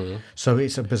 130s. So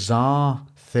it's a bizarre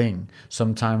thing.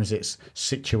 Sometimes it's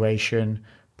situation,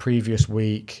 previous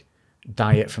week,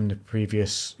 diet from the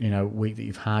previous week that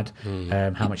you've had,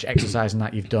 how much exercise and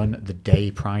that you've done the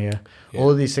day prior. All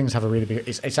of these things have a really big.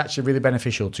 It's actually really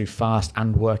beneficial to fast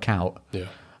and work out.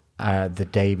 The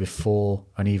day before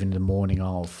and even the morning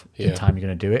of the time you're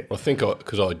going to do it. I think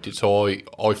because I did, so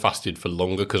I fasted for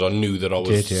longer because I knew that I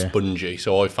was spongy.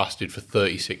 So I fasted for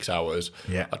 36 hours.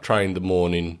 I trained the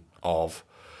morning of.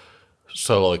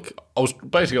 So like I was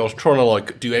trying to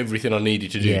like do everything I needed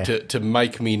to do to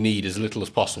make me need as little as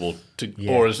possible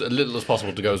or as little as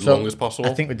possible to go as long as possible.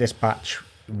 I think with this batch,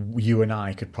 you and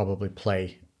I could probably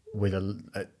play with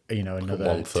another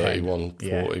 130,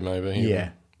 140 maybe. Yeah.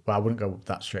 Well, I wouldn't go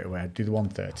that straight away. I'd do the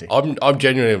 130. I'm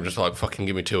genuinely just like, fucking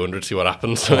give me 200, see what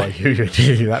happens. That'd be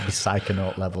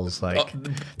psychonaut levels. Like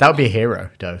that would be a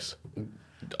hero dose.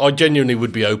 I genuinely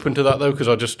would be open to that though, because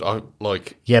I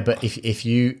like. Yeah, but if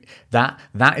you that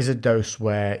is a dose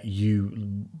where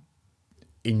you,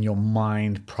 in your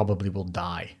mind, probably will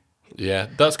die. Yeah,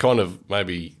 that's kind of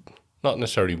maybe not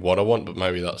necessarily what I want, but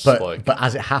maybe that's But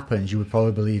as it happens, you would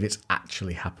probably believe it's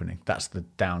actually happening. That's the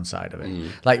downside of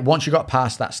it. Like once you got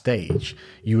past that stage,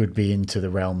 you would be into the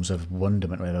realms of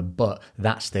wonderment, or whatever. But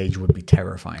that stage would be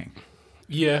terrifying.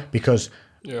 Yeah, because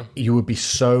you would be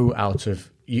so out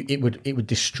of you. It would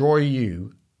destroy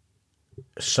you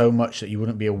so much that you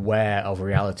wouldn't be aware of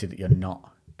reality that you're not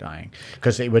dying,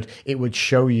 because it would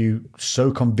show you so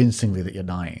convincingly that you're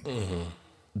dying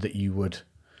that you would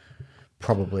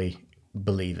probably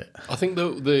believe it. I think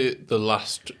the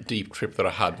last deep trip that I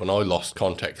had, when I lost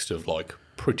context of like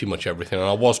pretty much everything, and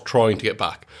I was trying to get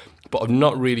back, but I'm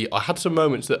not really. I had some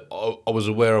moments that I was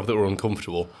aware of that were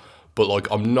uncomfortable, but like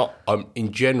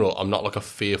in general, I'm not like a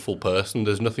fearful person.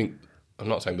 There's nothing. I'm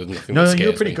not saying there's nothing. No, that scares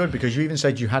you're pretty me. good, because you even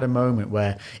said you had a moment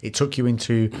where it took you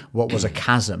into what was a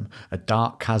chasm, a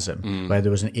dark chasm, where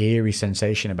there was an eerie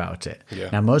sensation about it.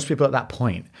 Yeah. Now, most people at that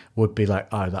point would be like,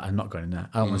 "Oh, I'm not going in there.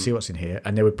 I don't want to see what's in here,"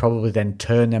 and they would probably then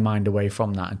turn their mind away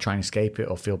from that and try and escape it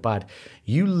or feel bad.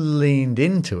 You leaned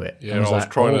into it. Yeah, I was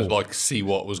trying to like see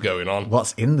what was going on.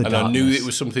 What's in the darkness? And I knew it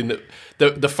was something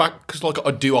that the fact, because like I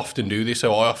do often do this,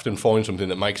 so I often find something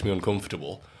that makes me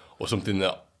uncomfortable, or something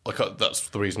that. Like that's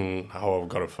the reason how I've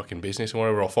got a fucking business and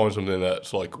whatever. I'll find something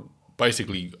that's like,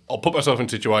 basically, I'll put myself in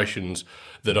situations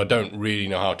that I don't really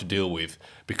know how to deal with,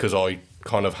 because I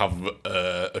kind of have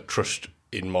a trust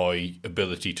in my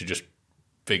ability to just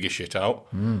figure shit out.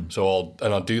 So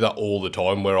I'll do that all the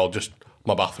time, where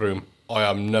my bathroom, I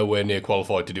am nowhere near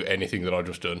qualified to do anything that I've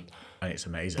just done. And it's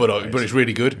amazing. But it's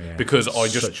really good, because I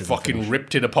just fucking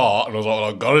ripped it apart, and I was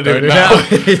like, I've got to do it now.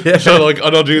 now. So like,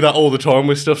 and I'll do that all the time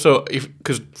with stuff. So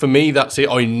because for me, that's it.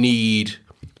 I need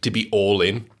to be all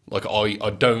in. Like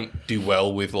I don't do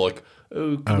well with like,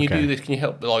 oh, can you do this? Can you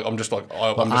help? Like I'm just like,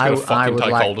 I'm just going to fucking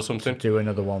take hold of something. Do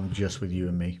another one just with you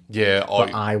and me. Yeah,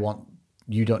 but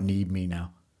you don't need me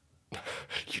now.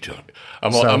 You don't.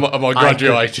 Am I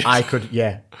graduated? I could,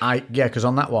 Because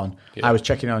on that one, I was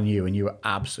checking on you, and you were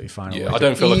absolutely fine. Yeah, I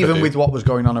don't feel like I even do. with what was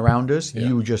going on around us,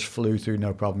 you just flew through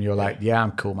no problem. You were like, "Yeah,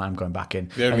 I'm cool, man. I'm going back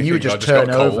in," The only and you would thing, I just just turn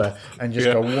got cold. over and just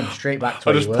go whoop, straight back to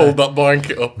I where just you pulled were. that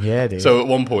blanket up. Yeah, dude. So at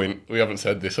one point, we haven't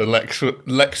said this, and Lex,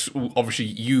 obviously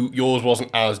yours wasn't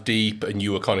as deep, and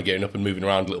you were kind of getting up and moving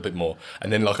around a little bit more.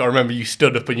 And then, like, I remember you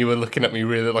stood up and you were looking at me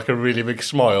really, like, a really big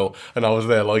smile, and I was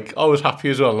there, like, I was happy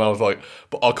as well, and I was like,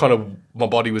 but I kind of, my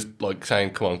body was like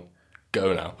saying, "Come on,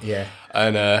 go now." Yeah.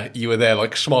 And you were there,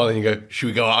 like, smiling. You go, "Should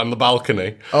we go out on the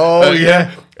balcony?" Oh,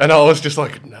 yeah. And I was just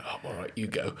like, "No, I'm all right. You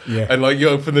go." Yeah. And like, you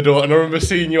open the door, and I remember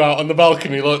seeing you out on the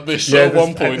balcony like this at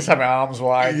one point. just having arms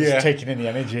wide, Yeah. just taking in the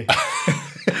energy.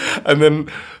 And then,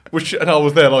 and I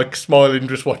was there like smiling,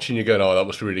 just watching you going, "Oh, that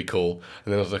was really cool."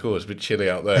 And then I was like, "Oh, it's a bit chilly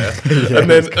out there."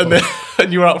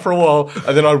 And you were out for a while,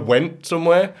 and then I went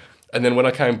somewhere, and then when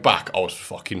I came back, I was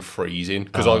fucking freezing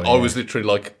because I was literally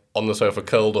like on the sofa,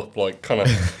 curled up, like kind of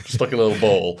just like a little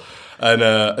ball.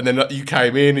 And then you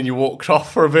came in and you walked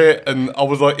off for a bit, and I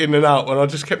was like in and out, and I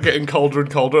just kept getting colder and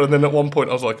colder. And then at one point,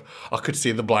 I was like, I could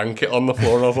see the blanket on the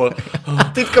floor, and I was like,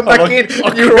 I did come back in.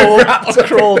 I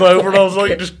crawled over, and I was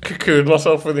like, just cocooned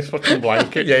myself with this fucking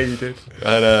blanket. Yeah, you did.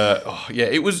 And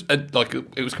it was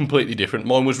it was completely different.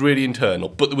 Mine was really internal,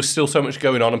 but there was still so much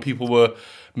going on, and people were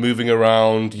moving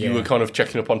around. You were kind of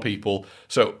checking up on people.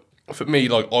 So for me,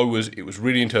 like it was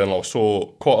really internal. I saw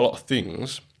quite a lot of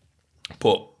things,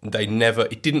 but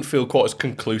it didn't feel quite as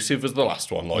conclusive as the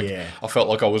last one. Like I felt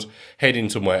like I was heading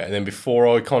somewhere, and then before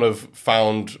I kind of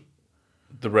found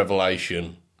the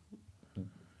revelation,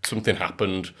 something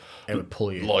happened. It would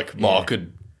pull you. Like Mark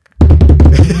had.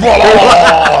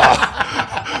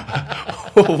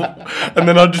 And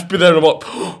then I'd just be there and I'm like,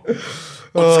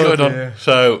 what's going on?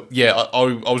 So yeah,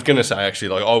 I was gonna say actually,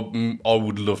 like I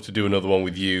would love to do another one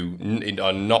with you,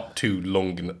 not too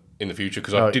long in the future,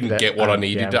 because I didn't get what I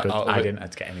needed out of it. I didn't have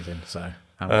to get anything, so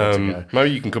I'm good to go. Maybe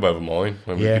you can come over mine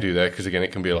when we can do that, because again,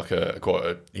 it can be like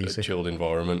quite a chilled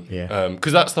environment. Yeah.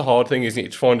 Because that's the hard thing, isn't it?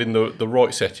 It's finding the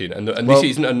right setting, and this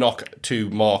isn't a knock to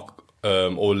Mark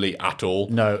or Lee at all.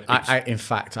 No, in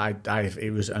fact,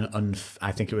 it was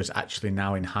I think it was actually,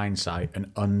 now in hindsight,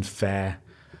 an unfair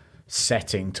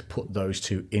setting to put those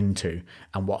two into.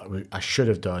 And what I should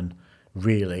have done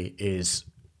really is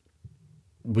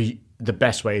the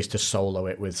best way is to solo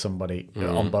it with somebody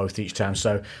on both each time.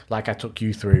 So like I took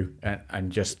you through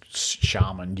and just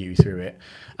shamaned you through it.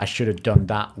 I should have done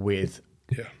that with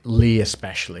Lee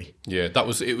especially. Yeah,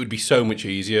 it would be so much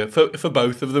easier for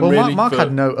both of them, well, really. Mark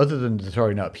had no, other than the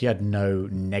throwing up, he had no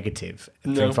negative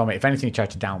thing from it. If anything, he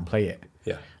tried to downplay it.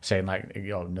 Yeah. Saying like,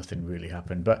 nothing really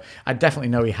happened. But I definitely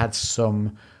know he had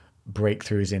some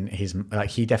breakthroughs in his, like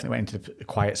he definitely went into the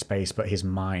quiet space, but his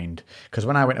mind, because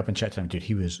when I went up and checked on him, dude,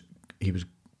 he was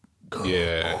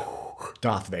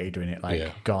Darth Vader in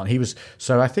it, gone. He was,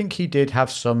 so I think he did have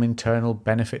some internal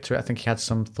benefit to it. I think he had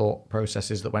some thought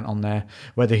processes that went on there.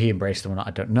 Whether he embraced them or not,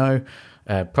 I don't know.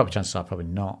 Probably chances are probably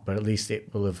not, but at least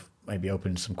it will have maybe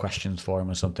opened some questions for him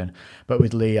or something. But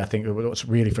with Lee, I think what's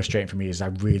really frustrating for me is I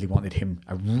really wanted him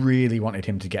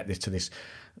to get this to this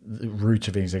root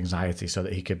of his anxiety, so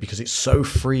that he could, because it's so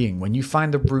freeing when you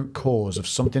find the root cause of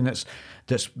something that's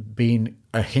been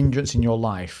a hindrance in your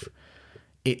life.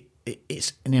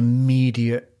 It's an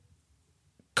immediate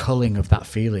culling of that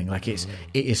feeling. Like it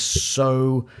is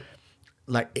so,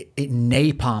 like it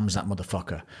napalms that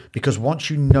motherfucker, because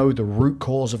once you know the root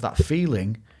cause of that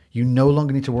feeling, you no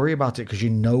longer need to worry about it, because you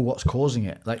know what's causing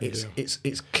it. Like it's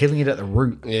killing it at the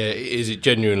root. Yeah, it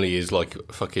genuinely is like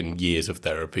fucking years of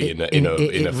therapy in a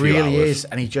it few really hours. is.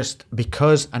 And he just,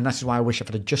 and this is why I wish I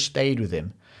could have just stayed with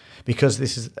him, because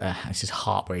this is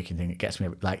heartbreaking thing. It gets me,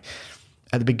 like,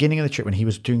 at the beginning of the trip when he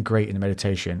was doing great in the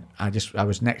meditation, I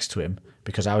was next to him,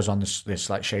 because I was on this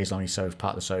like chaise longue sofa,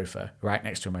 part of the sofa, right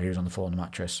next to him where he was on the floor on the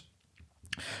mattress.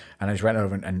 And I just went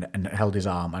over and held his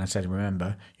arm, and I said,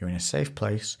 remember, you're in a safe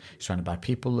place, you're surrounded by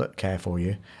people that care for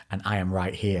you, and I am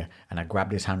right here. And I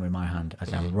grabbed his hand with my hand. I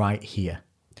said, I'm right here.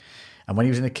 And when he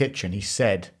was in the kitchen, he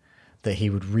said that he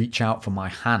would reach out for my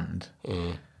hand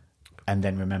and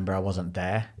then remember I wasn't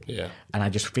there. Yeah. And I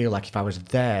just feel like if I was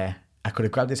there, I could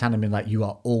have grabbed his hand and been like, you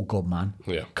are all good, man.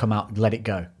 Yeah. Come out, let it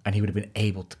go. And he would have been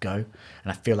able to go. And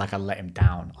I feel like I let him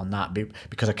down on that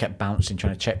because I kept bouncing,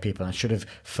 trying to check people. And I should have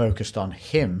focused on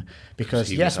him,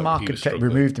 because, yes, Mark had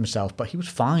removed himself, but he was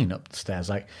fine up the stairs.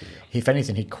 Like, if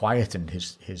anything, he quietened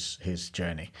his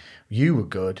journey. You were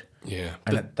good. Yeah.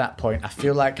 And at that point, I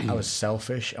feel like I was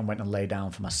selfish and went and lay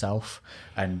down for myself.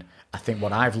 And I think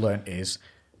what I've learned is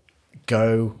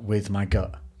go with my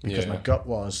gut, because my gut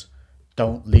was,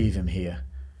 don't leave him here.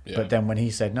 Yeah. But then when he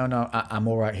said, no, I'm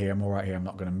all right here, I'm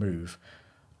not going to move,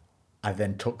 I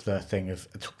then took the thing of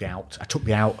I took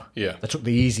the out. Yeah. I took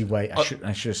the easy way. I should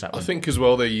have sat I with. think as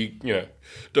well that you know,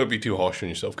 don't be too harsh on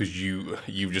yourself because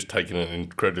you've just taken an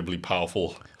incredibly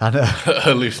powerful I know.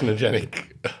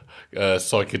 hallucinogenic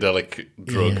psychedelic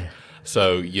drug. Yeah.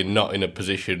 So you're not in a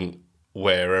position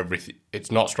where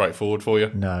it's not straightforward for you.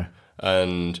 No.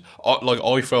 And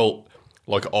I felt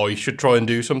like I should try and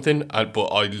do something, but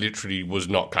I literally was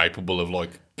not capable of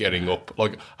like getting up.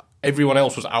 Like everyone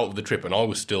else was out of the trip, and I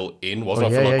was still in, wasn't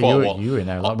I? For like quite a while. You were in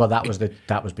there. Well,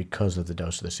 that was because of the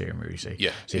dose of the serum, you see.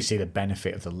 Yeah. So you see the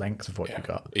benefit of the length of what you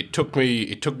got. It took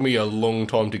me a long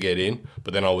time to get in,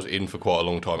 but then I was in for quite a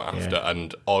long time after,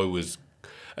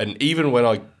 and even when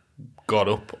I got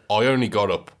up, I only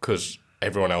got up because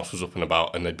everyone else was up and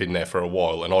about, and they'd been there for a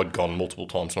while, and I'd gone multiple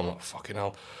times, and I'm like, fucking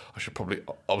hell, I should probably.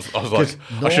 I was like,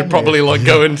 I should probably like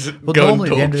go and Well, go and normally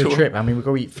talk at the end of to the her. trip, I mean, we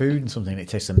go eat food and something, and it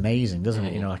tastes amazing, doesn't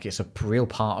it? You know, like it's a real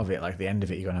part of it. Like the end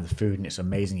of it, you go and have the food, and it's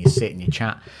amazing. You sit and you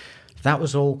chat. That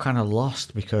was all kind of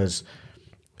lost because,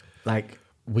 like,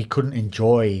 we couldn't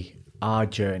enjoy our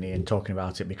journey and talking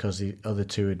about it because the other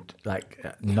two had like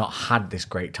not had this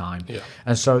great time. Yeah.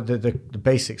 And so the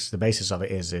basis of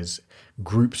it is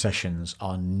group sessions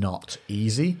are not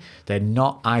easy. They're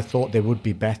not. I thought they would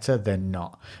be better. They're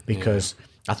not because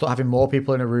I thought having more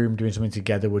people in a room doing something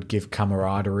together would give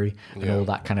camaraderie and all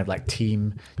that kind of like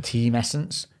team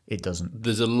essence. It doesn't.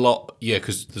 There's a lot,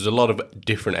 because there's a lot of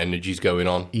different energies going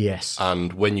on. Yes.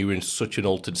 And when you're in such an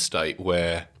altered state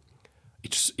where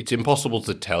it's impossible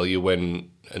to tell you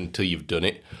until you've done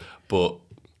it, but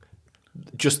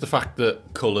just the fact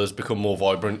that colours become more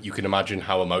vibrant, you can imagine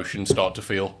how emotions start to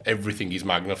feel. Everything is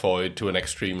magnified to an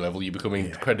extreme level. You become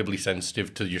incredibly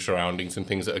sensitive to your surroundings and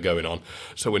things that are going on.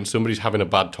 So when somebody's having a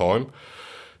bad time,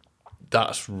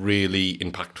 that's really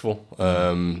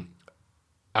impactful.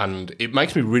 And it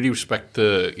makes me really respect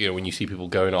when you see people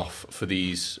going off for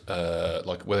these,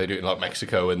 like where they do it in like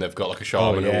Mexico and they've got like a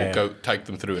shaman who will go take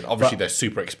them through it. Obviously, they're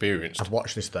super experienced. I've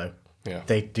watched this though. Yeah.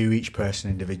 They do each person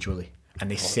individually. And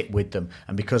they sit with them,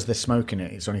 and because they're smoking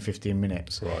it, it's only 15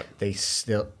 minutes. Right. They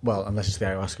still, well, unless it's the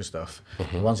ayahuasca stuff.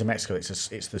 The ones in Mexico,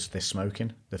 they're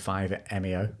smoking the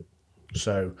 5-MeO,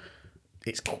 so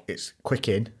it's quick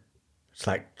in. It's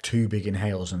like 2 big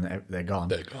inhales and they're gone.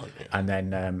 They're gone, yeah. And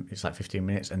then it's like 15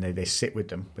 minutes, and they sit with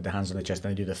them with their hands on their chest,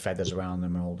 and they do the feathers around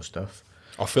them and all the stuff.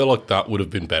 I feel like that would have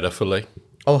been better for Lee.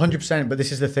 Oh, 100%. But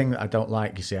this is the thing that I don't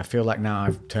like, you see. I feel like now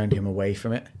I've turned him away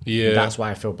from it. Yeah. That's why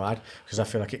I feel bad. Because I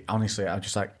feel like, honestly, I'm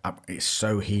just like, it's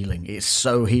so healing. It's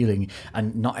so healing.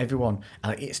 And not everyone,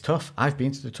 it's tough. I've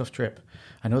been to the tough trip.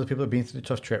 I know the people have been through the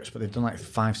tough trips, but they've done like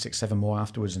 5, 6, 7 more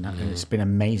afterwards. And it's been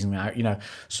amazing.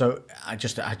 So I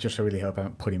just really hope I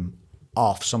don't put him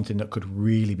off something that could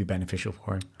really be beneficial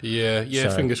for him. Yeah,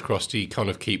 So- fingers crossed he kind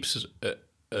of keeps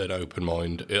an open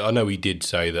mind. I know he did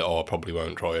say that, I probably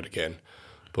won't try it again.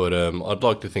 But I'd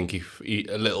like to think if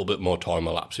a little bit more time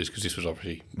elapses, because this was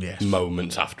obviously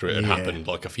moments after it had happened,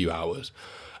 like a few hours,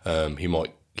 he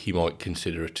might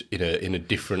consider it in a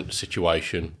different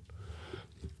situation.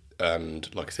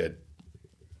 And like I said,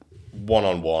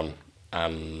 1-on-1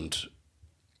 and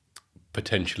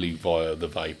potentially via the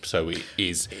vape. So he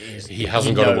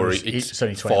hasn't got to worry. It's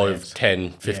only 20 5, minutes. 10,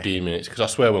 15 minutes. Because I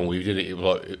swear when we did it,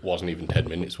 it wasn't even 10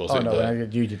 minutes, was it? Oh, no,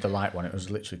 when you did the light one, it was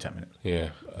literally 10 minutes. Yeah,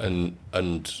 and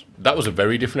that was a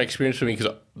very different experience for me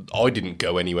because I didn't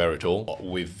go anywhere at all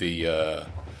with the.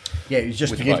 Yeah, it was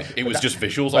just it was just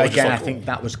visuals. But I was again, just I like, think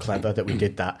that was clever that we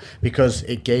did that because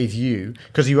it gave you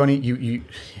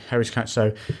Harry's kind.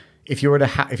 So if you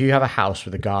have a house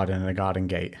with a garden and a garden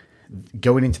gate,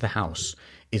 going into the house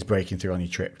is breaking through on your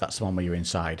trip. That's the one where you're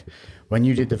inside. When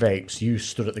you did the vapes, you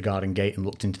stood at the garden gate and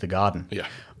looked into the garden. Yeah,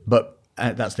 but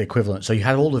that's the equivalent. So you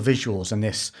had all the visuals and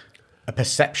a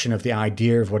perception of the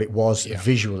idea of what it was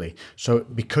visually. So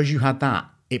because you had that,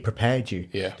 it prepared you.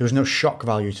 Yeah. There was no shock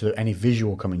value to any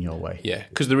visual coming your way. yeah,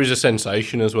 because there is a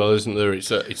sensation as well, isn't there? It's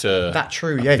a That's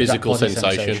true, yeah, physical that body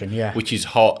sensation, sensation, yeah. which is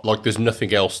hot. Like there's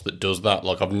nothing else that does that.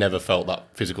 Like I've never felt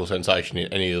that physical sensation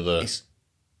in any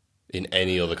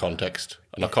other context,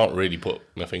 and I can't really put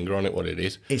my finger on it what it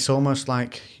is. It's almost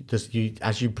like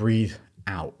as you breathe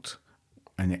out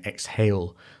and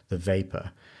exhale the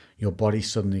vapor, your body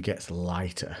suddenly gets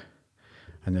lighter.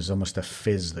 And there's almost a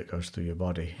fizz that goes through your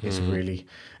body. It's really,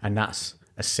 and that's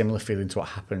a similar feeling to what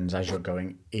happens as you're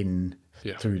going in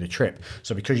through the trip.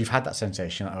 So because you've had that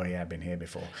sensation, oh yeah, I've been here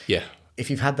before. Yeah. If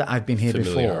you've had that, I've been here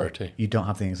before, Familiarity. you don't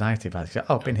have the anxiety about it.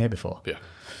 Oh, I've been here before. Yeah.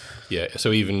 Yeah.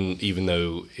 So even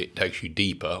though it takes you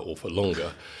deeper or for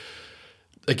longer,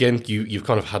 again, you've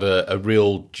kind of had a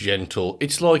real gentle.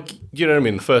 It's like, you know what I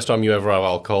mean. The first time you ever have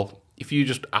alcohol, if you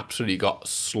just absolutely got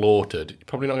slaughtered, you're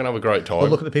probably not going to have a great time. But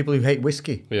look at the people who hate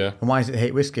whiskey. Yeah. And why is it they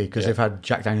hate whiskey? Because they've had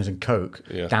Jack Daniels and Coke,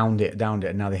 Yeah. downed it,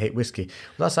 and now they hate whiskey.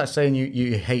 Well, that's like saying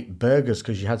you hate burgers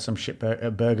because you had some shit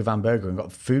burger van burger and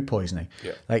got food poisoning.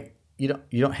 Yeah. Like you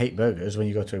don't hate burgers when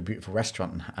you go to a beautiful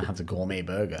restaurant and have the gourmet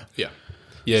burger. Yeah.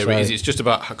 Yeah, So- it is. It's just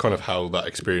about kind of how that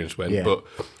experience went. Yeah. But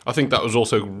I think that was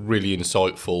also really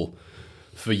insightful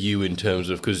for you in terms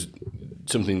of, because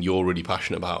something you're really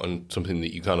passionate about and something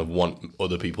that you kind of want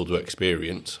other people to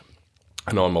experience.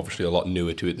 And I'm obviously a lot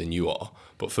newer to it than you are.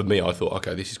 But for me, I thought,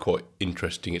 okay, this is quite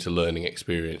interesting. It's a learning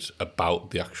experience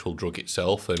about the actual drug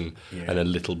itself and a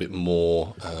little bit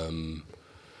more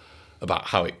about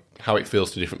how it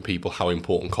feels to different people, how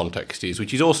important context is,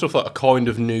 which is all stuff that are kind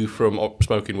of new from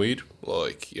smoking weed.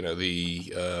 Like, you know,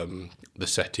 the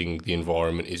setting, the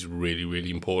environment is really, really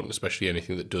important, especially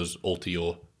anything that does alter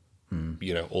your,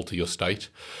 alter your state.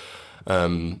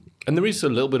 And there is a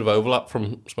little bit of overlap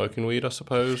from smoking weed, I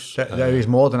suppose. There is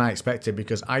more than I expected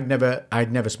because I'd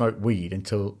never smoked weed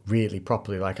until really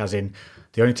properly. Like, as in,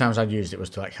 the only times I'd used it was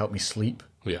to like help me sleep.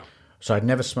 Yeah. So I'd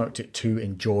never smoked it to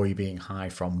enjoy being high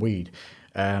from weed.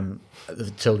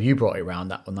 Until you brought it around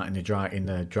that in the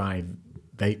dry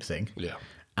vape thing. Yeah.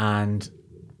 And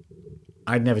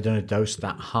I'd never done a dose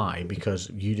that high because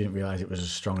you didn't realize it was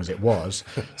as strong as it was.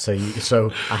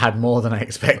 So I had more than I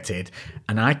expected,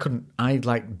 and I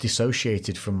like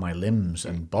dissociated from my limbs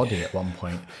and body at one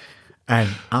point. And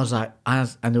I was like, and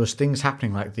there was things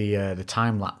happening like the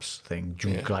time lapse thing,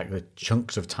 like the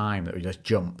chunks of time that we just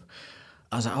jump.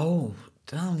 I was like, oh,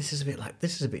 damn,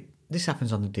 this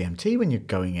happens on the DMT when you're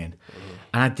going in.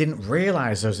 And I didn't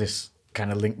realize there was this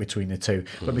kind of link between the two.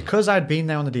 But because I'd been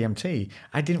there on the DMT,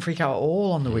 I didn't freak out at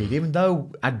all on the weed, even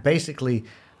though I'd basically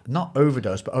not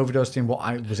overdosed, but overdosed in what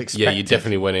I was expecting. Yeah, you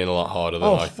definitely went in a lot harder than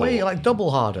I thought. Wait, like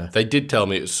double harder. They did tell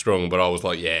me it was strong, but I was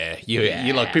like,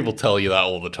 you like, people tell you that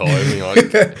all the time. And you're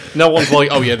like, no one's like,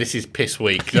 oh yeah, this is piss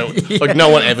weak. No, like, no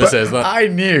one ever says that. I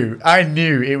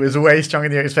knew it was way stronger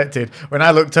than you expected when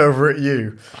I looked over at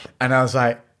you, and I was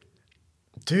like,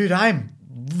 dude, I'm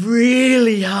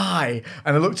really high.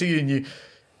 And I looked at you, and you,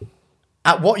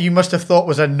 at what you must have thought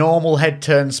was a normal head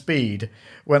turn speed,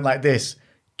 went like this.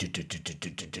 And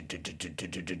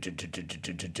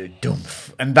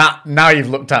that, now you've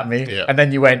looked at me, Yeah. and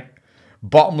then you went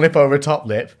bottom lip over top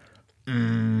lip.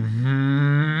 And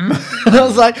I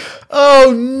was like,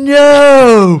 oh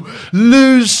no,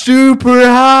 lose super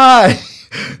high.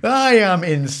 I am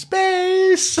in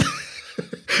space.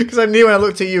 Because I knew when I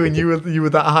looked at you and you were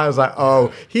that high, I was like,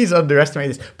 oh, he's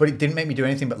underestimated this. But it didn't make me do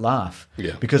anything but laugh.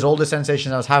 Yeah. Because all the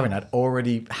sensations I was having, I'd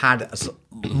already had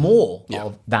more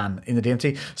of than in the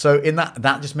DMT. So in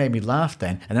that just made me laugh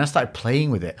then. And then I started playing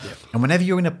with it. Yeah. And whenever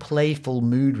you're in a playful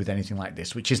mood with anything like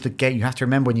this, which is the game, you have to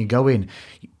remember when you go in,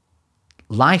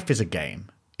 life is a game.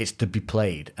 It's to be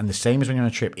played. And the same as when you're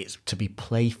on a trip, it's to be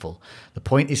playful. The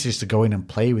point is just to go in and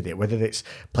play with it, whether it's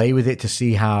play with it to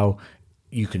see how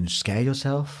you can scare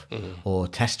yourself or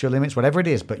test your limits, whatever it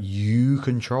is, but you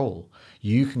can control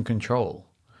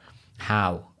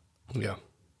how. Yeah.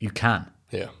 You can.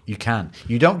 Yeah. You can.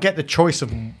 You don't get the choice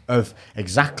of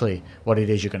exactly what it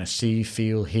is you're going to see,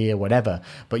 feel, hear, whatever,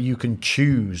 but you can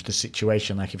choose the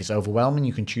situation. Like if it's overwhelming,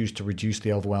 you can choose to reduce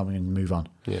the overwhelming and move on.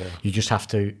 Yeah. You just have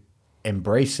to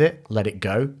embrace it, let it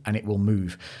go, and it will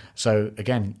move. So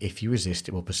again, if you resist,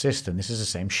 it will persist. And this is the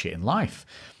same shit in life.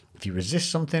 If you resist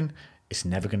something, it's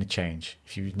never going to change.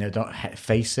 If you don't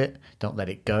face it, don't let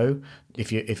it go.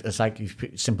 If it's like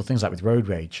simple things like with road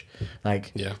rage,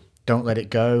 like don't let it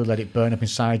go, let it burn up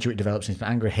inside you. It develops into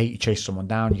anger, hate. You chase someone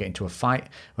down, you get into a fight.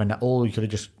 When all you could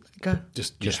have just go,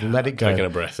 just let it go, taking a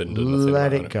breath and done nothing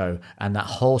let about it go, and that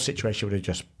whole situation would have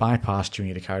just bypassed you, and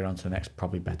you'd have carried on to the next,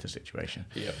 probably better situation.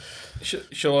 Yeah.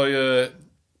 Shall I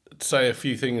say a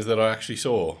few things that I actually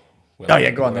saw? Oh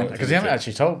yeah, go on then, because you haven't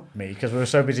actually told me because we were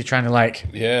so busy trying to like.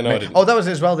 Yeah, no, I didn't. Oh, that was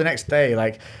as well. The next day,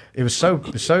 like it was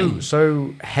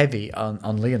so heavy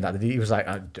on Lee and that he was like,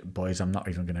 "Boys, I'm not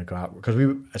even going to go out,"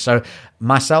 because So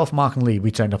myself, Mark, and Lee, we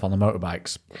turned up on the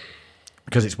motorbikes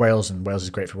because it's Wales and Wales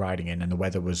is great for riding in, and the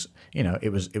weather was,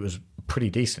 it was pretty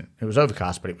decent. It was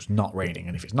overcast, but it was not raining,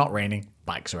 and if it's not raining,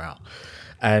 bikes are out.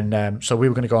 And so we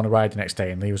were going to go on a ride the next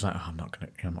day, and Lee was like, "Oh, I'm not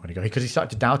going to go," because he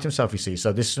started to doubt himself. You see,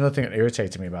 so this is another thing that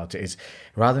irritated me about it is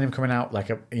rather than him coming out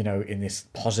like in this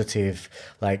positive,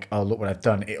 like, "Oh, look what I've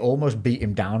done," it almost beat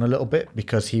him down a little bit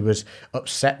because he was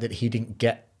upset that he didn't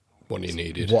get what he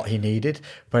needed.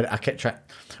 But I kept trying.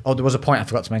 Oh, there was a point I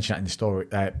forgot to mention that in the story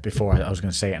before I was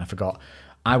going to say it, and I forgot.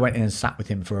 I went in and sat with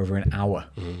him for over an hour,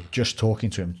 just talking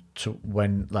to him. To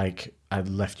when like I'd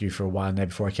left you for a while in there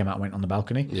before I came out and went on the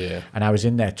balcony. Yeah. And I was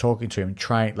in there talking to him,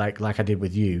 trying like I did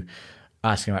with you,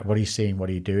 asking like, what are you seeing? What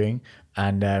are you doing?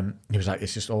 And he was like,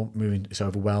 it's just all moving. It's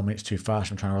overwhelming. It's too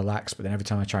fast. I'm trying to relax. But then every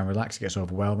time I try and relax, it gets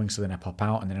overwhelming. So then I pop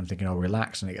out and then I'm thinking, oh,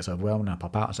 relax. And it gets overwhelming and I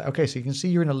pop out. I was like, okay, so you can see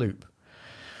you're in a loop.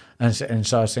 And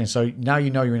so I was saying, so now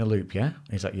you know you're in a loop, yeah?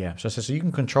 He's like, yeah. So I said, so you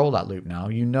can control that loop now.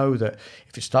 You know that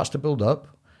if it starts to build up,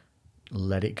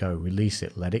 let it go, release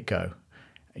it, let it go.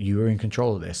 You are in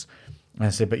control of this. And I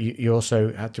said, but you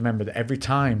also have to remember that every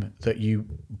time that you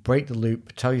break the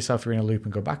loop, tell yourself you're in a loop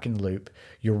and go back in the loop,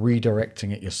 you're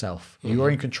redirecting it yourself. Mm-hmm. You are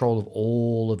in control of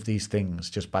all of these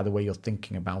things just by the way you're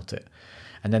thinking about it.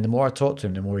 And then the more I talked to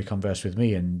him, the more he conversed with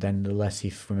me, and then the less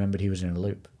he remembered he was in a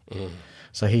loop. Mm.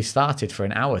 So he started for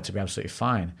an hour to be absolutely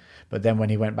fine. But then when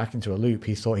he went back into a loop,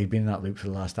 he thought he'd been in that loop for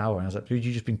the last hour. And I was like, dude,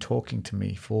 you've just been talking to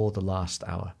me for the last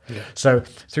hour. Yeah. So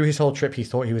through his whole trip, he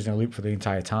thought he was in a loop for the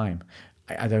entire time.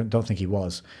 I don't think he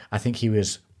was. I think he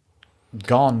was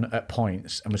gone at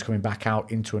points and was coming back out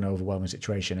into an overwhelming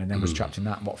situation and then was trapped in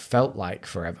that, what felt like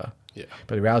forever. Yeah.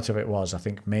 But the reality of it was, I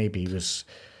think maybe he was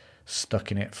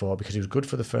stuck in it because he was good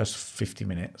for the first 50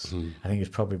 minutes. I think he was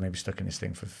probably maybe stuck in this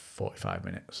thing for 45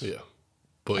 minutes. Yeah.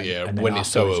 But when it's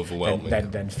so overwhelming.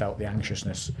 Then felt the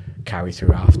anxiousness carry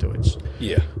through afterwards.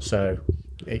 Yeah. So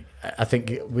I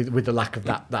think with the lack of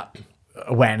that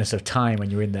awareness of time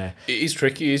when you're in there. It is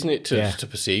tricky, isn't it, to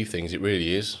perceive things? It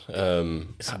really is.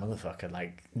 Some motherfucker,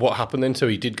 like... What happened then? So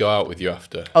he did go out with you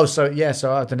after? Oh, so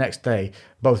the next day,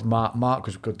 both Mark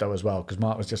was good though as well, because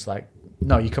Mark was just like,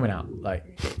 no, you're coming out.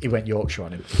 Like, he went Yorkshire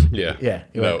on him. Yeah. Yeah.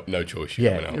 No choice.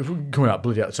 Coming out,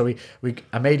 bloody out. So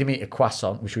I made him eat a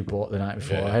croissant, which we bought the night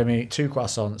before. Yeah. I made him eat 2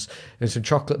 croissants. There's some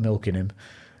chocolate milk in him.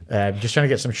 Just trying to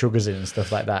get some sugars in and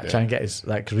stuff like that. Yeah. Trying to get his,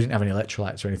 like, because we didn't have any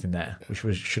electrolytes or anything there, which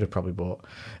we should have probably bought.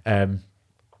 And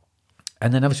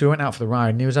then obviously we went out for the ride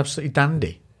and he was absolutely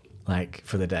dandy, like,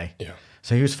 for the day. Yeah.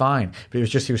 So he was fine, but it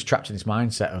was just he was trapped in this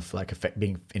mindset of like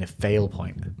being in a fail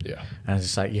point. Yeah. And I was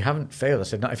just like, you haven't failed. I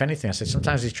said, not if anything. I said,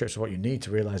 sometimes these trips are what you need to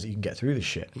realize that you can get through this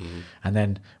shit. Mm-hmm. And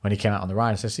then when he came out on the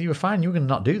ride, I said, so you were fine. You were going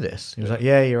to not do this. He was like,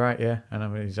 yeah, you're right. Yeah. And I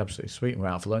mean, he's absolutely sweet. We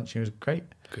went out for lunch. He was great.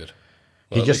 Good.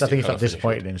 Well, I think he felt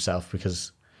disappointed in himself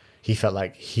because he felt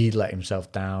like he'd let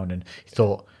himself down, and he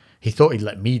thought he'd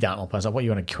let me down. I was like, "What,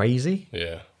 you want to crazy?"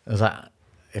 Yeah. I was like,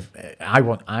 it's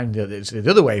the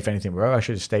other way. If anything, bro, I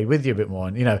should have stayed with you a bit more.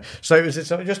 And so it was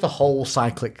just a whole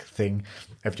cyclic thing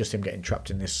of just him getting trapped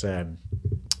in this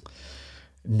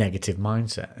negative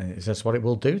mindset, and that's what it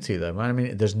will do to you, though. I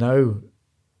mean, there's no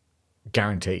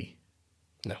guarantee.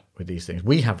 No. With these things,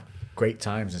 we have great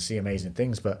times and see amazing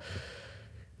things, but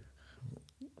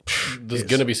there's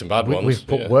going to be some bad ones. We've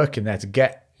put work in there to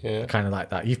get kind of like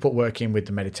that. You've put work in with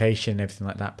the meditation and everything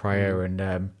like that prior,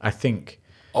 and I think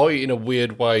in a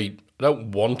weird way, I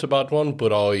don't want a bad one,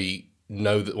 but I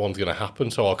know that one's going to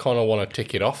happen, so I kind of want to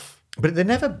tick it off. But they're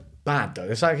never bad though.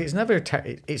 It's like it's never.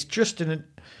 It's just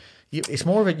it's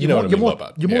more of a. You're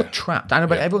more trapped. I know,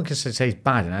 but everyone can say it's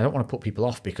bad, and I don't want to put people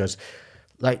off because,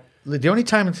 like, the only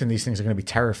time these things are going to be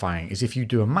terrifying is if you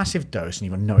do a massive dose and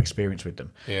you've got no experience with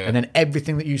them. Yeah. And then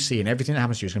everything that you see and everything that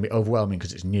happens to you is going to be overwhelming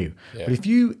because it's new. Yeah. But if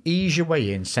you ease your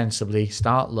way in sensibly,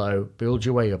 start low, build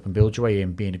your way up and build your way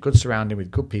in, being a good surrounding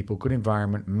with good people, good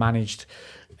environment, managed,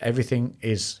 everything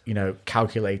is,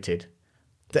 calculated.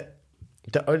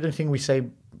 The only thing we say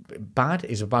bad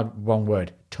is a bad one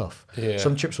word, tough. Yeah.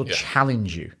 Some trips will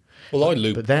challenge you. Well, I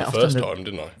looped the first time,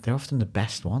 didn't I? They're often the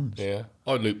best ones. Yeah,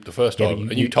 I looped the first time,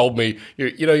 and you told me you're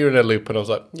in a loop, and I was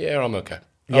like, yeah, I'm okay.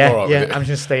 I'm all right with it. I'm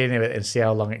just staying in it and see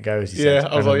how long it goes.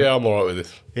 I was like, yeah, I'm all right with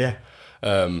this. Yeah.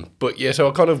 But yeah, so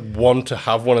I kind of want to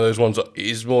have one of those ones that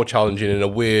is more challenging in a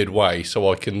weird way,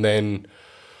 so I can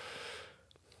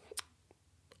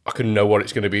know what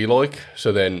it's going to be like.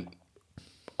 So then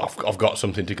I've got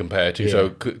something to compare to. Yeah. So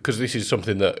because this is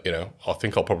something that I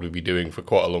think I'll probably be doing for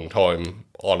quite a long time,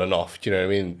 on and off. Do you know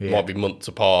what I mean? Yeah. Might be months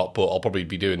apart, but I'll probably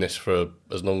be doing this for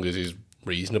as long as is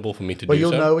reasonable for me to do. Well,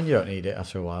 you'll know when you don't need it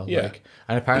after a while. Yeah.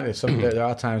 And apparently, there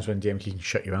are times when DMT can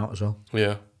shut you out as well.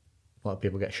 Yeah. A lot of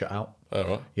people get shut out. All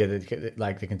right. Yeah, they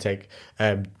can take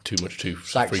too much too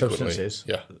like frequently. Substances.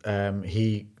 Yeah.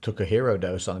 He took a hero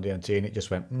dose on DMT and it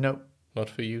just went, nope. Not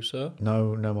for you, sir.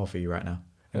 No more for you right now.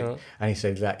 And he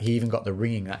said that he even got the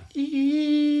ringing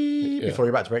before you're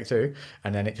about to break through,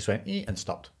 and then it just went and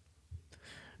stopped.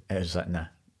 And it was like, nah,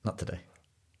 not today.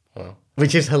 Wow.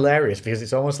 Which is hilarious because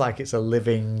it's almost like it's a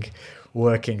living,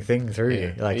 working thing through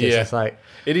you. Like it's just like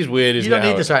it is weird. You don't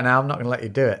need this right now. I'm not going to let you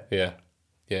do it. Yeah,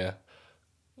 yeah.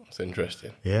 It's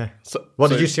interesting. Yeah. So- What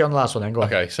so- did you see on the last one then? Go on.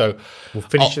 Okay, so We'll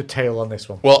finish the tale on this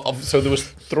one. well, so there was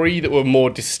 3 that were more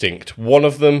distinct. One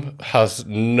of them has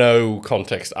no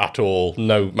context at all.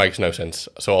 Makes no sense.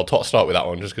 So I'll start with that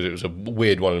one just because it was a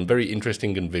weird one and very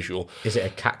interesting and visual. Is it a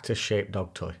cactus-shaped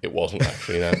dog toy? It wasn't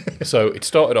actually, no. So it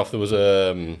started off, there was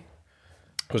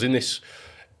was in this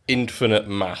infinite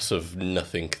mass of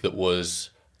nothing that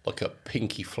was like a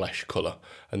pinky flesh colour.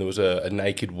 And there was a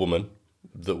naked woman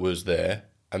that was there,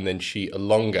 and then she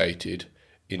elongated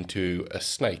into a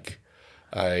snake,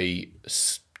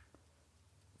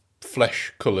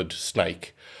 flesh-coloured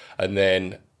snake. And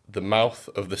then the mouth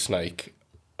of the snake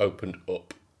opened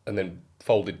up and then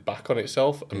folded back on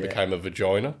itself and became a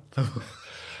vagina.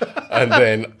 And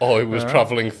then I was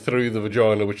travelling through the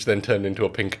vagina, which then turned into a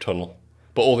pink tunnel.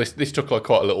 But all this took like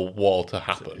quite a little while to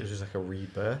happen. It was just like a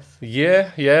rebirth.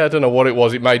 Yeah, I don't know what it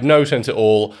was. It made no sense at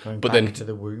all. Going but back then, to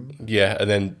the womb. yeah, and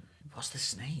then What's the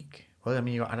snake? Well, I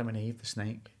mean, you got Adam and Eve, the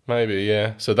snake. maybe,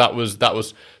 yeah. So that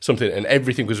was something, and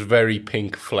everything was very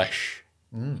pink flesh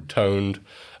toned.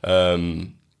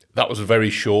 That was very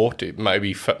short. It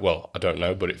maybe I don't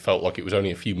know, but it felt like it was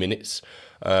only a few minutes.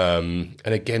 And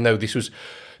again, though, this was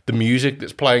the music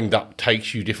that's playing that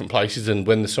takes you different places, and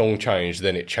when the song changed,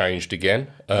 then it changed again.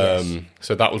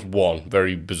 So that was one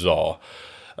very bizarre,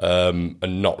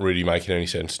 and not really making any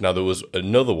sense. Now there was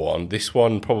another one. This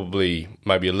one probably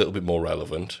maybe a little bit more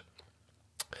relevant.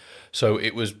 So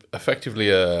it was effectively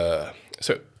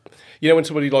when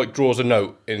somebody like draws a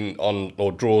note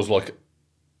or draws like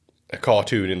a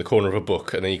cartoon in the corner of a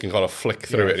book, and then you can kind of flick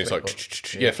through it, and it's like,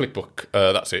 flick book.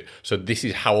 That's it. So this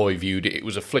is how I viewed it. It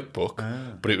was a flick book,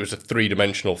 but it was a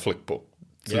 3-dimensional flick book.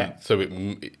 So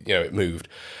it moved,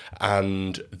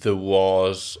 and there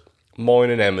was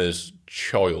mine and Emma's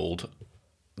child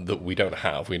that we don't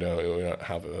have. We don't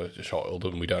have a child,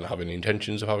 and we don't have any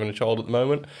intentions of having a child at the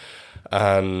moment.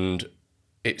 And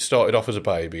it started off as a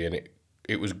baby, and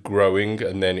it was growing,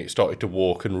 and then it started to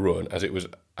walk and run as it was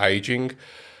aging.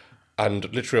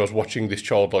 And literally, I was watching this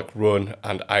child like run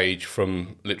and age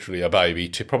from literally a baby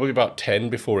to probably about 10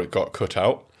 before it got cut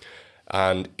out.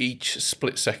 And each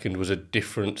split second was a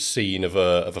different scene of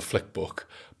a flick book,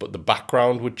 but the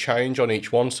background would change on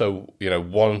each one. So,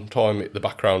 one time the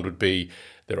background would be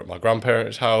they're at my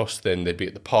grandparents' house, then they'd be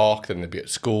at the park, then they'd be at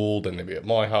school, then they'd be at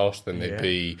my house, then they'd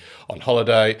be on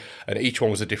holiday, and each one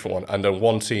was a different one. And on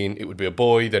one scene, it would be a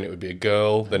boy, then it would be a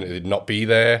girl, then it'd not be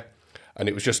there. And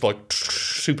it was just like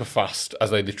super fast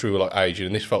as they literally were like aging.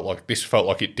 And this felt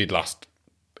like it did last.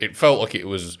 It felt like it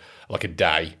was like a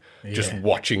day, just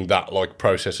watching that like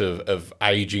process of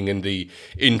aging and the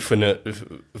infinite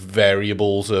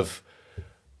variables of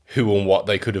who and what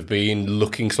they could have been,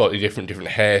 looking slightly different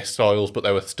hairstyles, but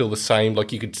they were still the same.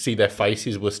 Like you could see their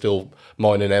faces were still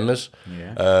mine and Emma's.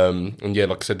 Yeah. And yeah,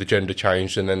 like I said, the gender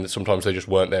changed, and then sometimes they just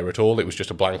weren't there at all. It was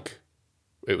just a blank.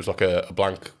 It was like a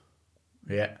blank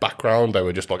background. They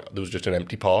were just like there was just an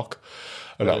empty park,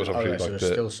 and that was obviously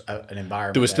so there was still an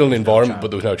environment. There was still an environment,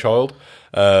 but there was no child.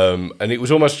 And it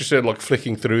was almost just like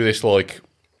flicking through this like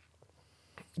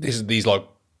these like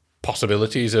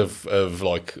possibilities of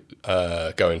like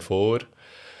going forward.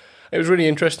 It was really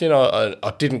interesting.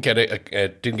 I didn't get it. I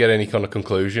didn't get any kind of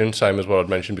conclusion. Same as what I'd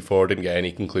mentioned before. I didn't get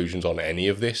any conclusions on any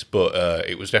of this, but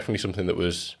it was definitely something that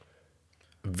was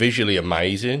visually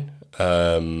amazing.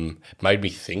 Made me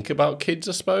think about kids,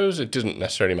 I suppose. It didn't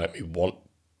necessarily make me want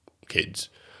kids,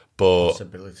 but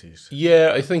possibilities.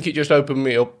 Yeah, I think it just opened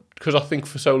me up, because I think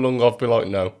for so long I've been like,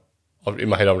 no. In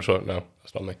my head I'm just like, no,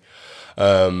 that's not me.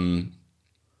 And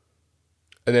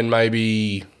then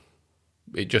maybe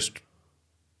it just...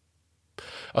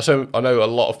 I know a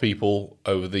lot of people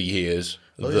over the years...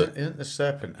 Isn't the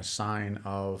serpent a sign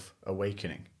of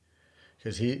awakening?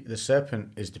 Because the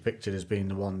serpent is depicted as being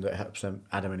the one that helps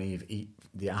Adam and Eve eat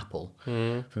the apple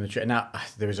from the tree. Now,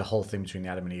 there is a whole thing between the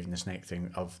Adam and Eve and the snake thing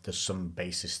of there's some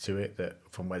basis to it that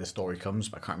from where the story comes,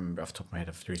 but I can't remember off the top of my head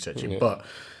after researching. But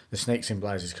the snake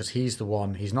symbolises, because he's the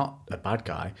one, he's not a bad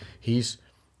guy, he's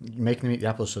making them eat the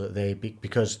apple so that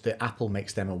because the apple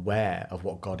makes them aware of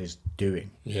what God is doing.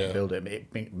 Yeah. Build it.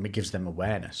 It gives them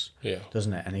awareness,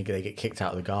 doesn't it? And they get kicked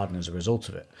out of the garden as a result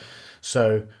of it.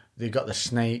 So they've got the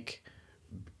snake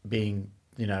being,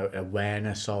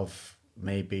 awareness of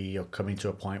maybe you're coming to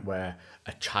a point where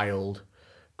a child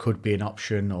could be an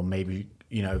option, or maybe,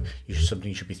 something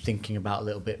you should be thinking about a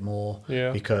little bit more.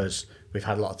 Yeah. Because we've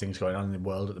had a lot of things going on in the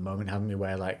world at the moment, haven't we,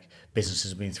 where like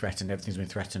businesses are being threatened, everything's been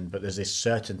threatened, but there's this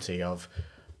certainty of,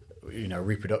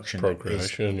 reproduction.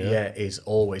 Procreation, is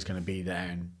always going to be there,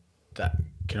 and that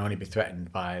can only be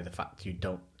threatened by the fact you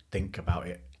don't think about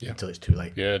it until it's too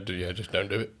late. Yeah, just don't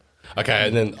do it. Okay,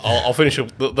 and then I'll finish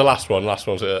up the last one. Last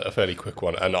one's a fairly quick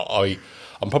one, and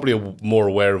I'm probably more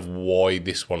aware of why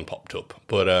this one popped up.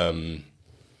 But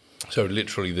so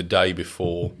literally the day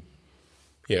before,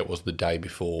 it was the day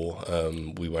before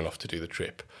we went off to do the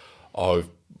trip.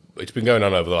 It's been going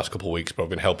on over the last couple of weeks, but I've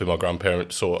been helping my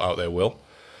grandparents sort out their will.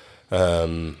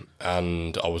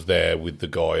 And I was there with the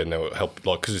guy, and they were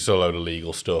because it's a load of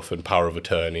legal stuff and power of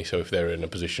attorney. So if they're in a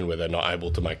position where they're not able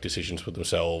to make decisions for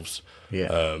themselves,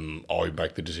 I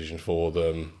make the decisions for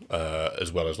them,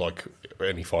 as well as like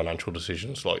any financial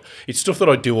decisions. Like it's stuff that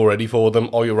I do already for them.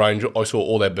 I sort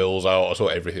all their bills out, I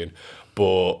sort everything,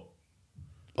 but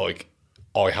like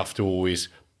I have to always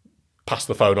pass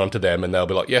the phone on to them, and they'll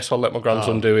be like, "Yes, I'll let my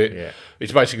grandson do it." Yeah.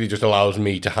 It basically just allows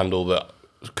me to handle that.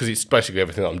 Because it's basically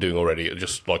everything that I'm doing already, it'll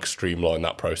just like streamline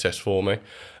that process for me.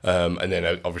 And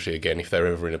then obviously, again, if they're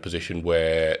ever in a position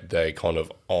where they kind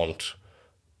of aren't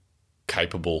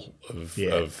capable of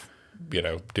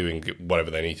doing whatever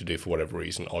they need to do for whatever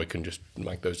reason, I can just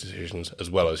make those decisions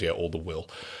as well as all the will.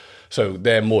 So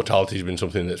their mortality has been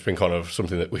something that's been kind of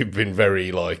something that we've been very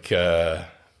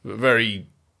very,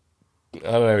 I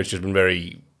don't know, it's just been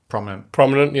very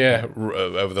prominent,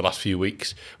 over the last few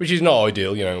weeks, which is not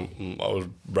ideal. I was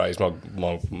raised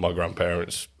my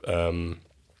grandparents,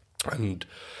 and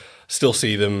still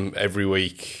see them every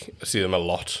week. I see them a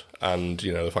lot, and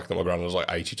the fact that my granddad's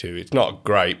like 82, it's not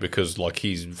great because like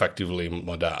he's effectively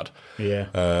my dad. Yeah.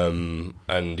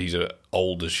 And he's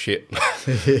old as shit,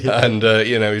 and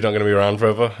he's not going to be around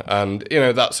forever, and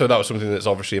that was something that's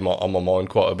obviously on my mind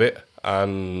quite a bit,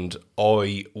 and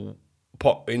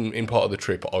in part of the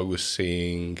trip, I was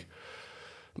seeing.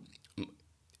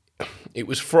 It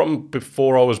was from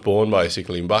before I was born,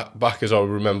 basically. Back as I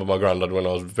remember my granddad when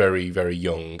I was very, very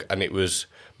young, and it was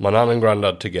my nan and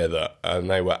granddad together,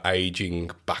 and they were aging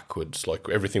backwards. Like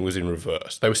everything was in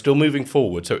reverse. They were still moving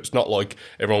forward, so it's not like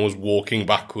everyone was walking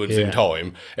backwards in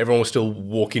time. Everyone was still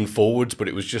walking forwards, but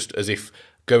it was just as if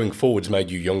going forwards made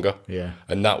you younger. Yeah,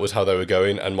 and that was how they were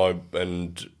going. And my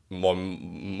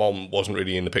mom wasn't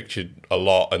really in the picture a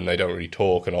lot, and they don't really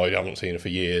talk, and I haven't seen her for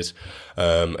years.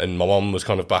 And my mom was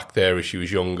kind of back there as she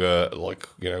was younger,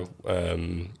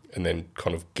 and then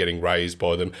kind of getting raised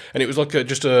by them. And it was like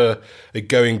just a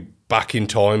going back in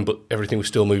time, but everything was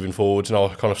still moving forwards. And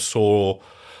I kind of saw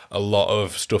a lot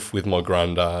of stuff with my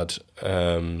granddad,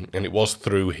 and it was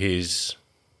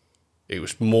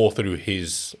more through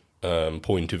his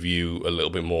point of view a little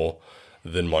bit more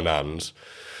than my nan's.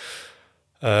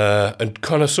 And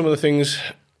kind of some of the things,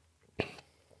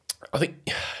 I think,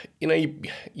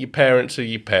 your parents are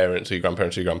your parents, or your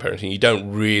grandparents are your grandparents, and you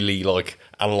don't really like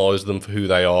analyse them for who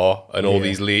they are and all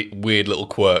these weird little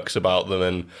quirks about them.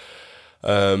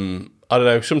 And I don't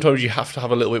know, sometimes you have to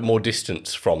have a little bit more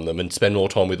distance from them and spend more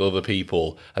time with other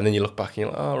people, and then you look back and you're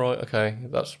like, oh, right, okay,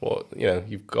 that's what,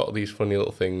 you've got these funny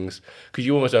little things, because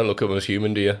you almost don't look at them as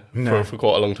human, do you? No. For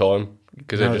quite a long time.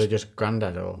 They're just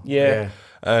granddad or... Yeah.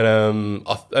 And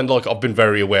I've been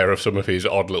very aware of some of his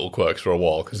odd little quirks for a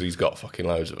while because he's got fucking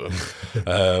loads of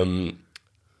them.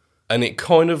 And it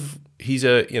kind of he's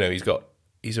a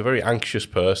very anxious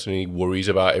person. He worries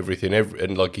about everything,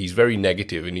 and like he's very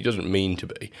negative, and he doesn't mean to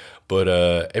be. But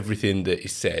everything that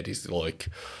is said is like,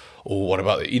 oh, what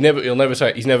about it? He'll never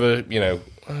say. He's never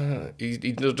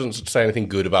he doesn't say anything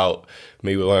good about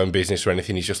me with my own business or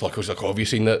anything. He's just like, oh, have you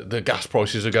seen that the gas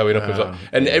prices are going up?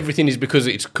 And everything is because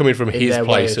it's coming from his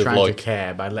place of like to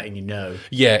care by letting you know.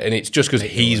 Yeah, and it's just because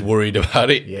he's worried about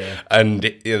it. Yeah, and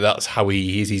that's how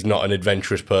he is. He's not an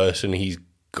adventurous person. He's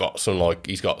got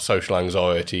social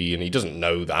anxiety, and he doesn't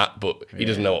know that, but he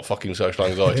doesn't know what fucking social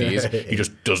anxiety is. He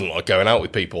just doesn't like going out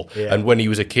with people. Yeah. And when he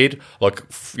was a kid,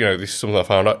 this is something I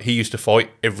found out, he used to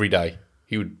fight every day.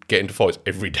 He would get into fights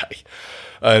every day,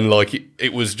 and like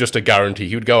it was just a guarantee.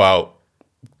 He would go out,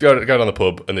 go down the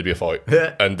pub, and there'd be a fight,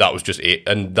 and that was just it.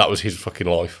 And that was his fucking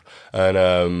life.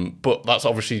 And but that's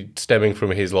obviously stemming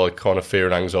from his like kind of fear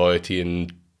and anxiety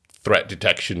and threat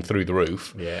detection through the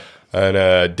roof. Yeah.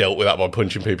 And dealt with that by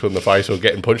punching people in the face or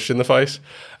getting punched in the face.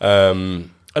 And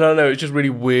I don't know, it's just really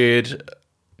weird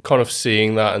kind of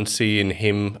seeing that and seeing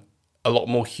him a lot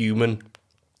more human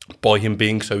by him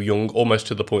being so young, almost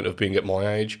to the point of being at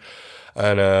my age.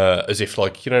 And as if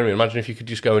like, you know what I mean? Imagine if you could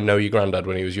just go and know your granddad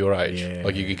when he was your age. Yeah.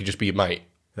 Like you could just be your mate.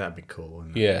 That'd be cool,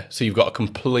 wouldn't it? Yeah, so you've got a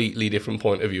completely different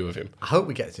point of view of him. I hope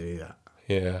we get to do that.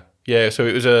 Yeah. Yeah, so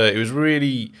it was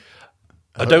really...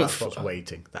 That's what's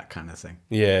waiting, that kind of thing.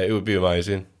 Yeah, it would be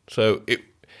amazing. So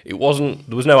it wasn't.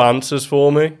 There was no answers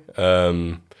for me.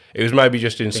 It was maybe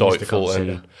just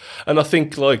insightful, and I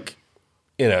think like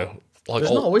like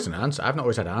There's not always an answer. I've not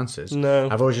always had answers. No.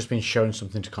 I've always just been shown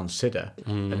something to consider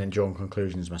and then drawn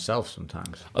conclusions myself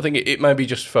sometimes. I think it maybe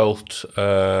just felt.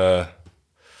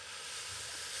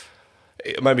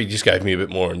 It maybe just gave me a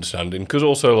bit more understanding because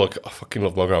also like I fucking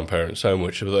love my grandparents so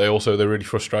much, but they're really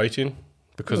frustrating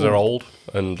because they're old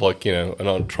and like and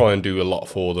I try and do a lot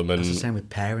for them. And It's the same with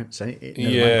parents, ain't it?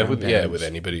 with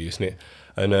anybody, isn't it?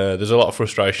 And there's a lot of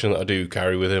frustration that I do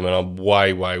carry with him, and I'm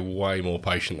way more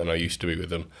patient than I used to be with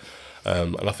them.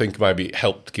 And I think maybe it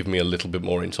helped give me a little bit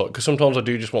more insight because sometimes I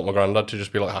do just want my granddad to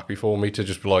just be like happy for me to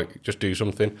just be like just do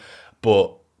something,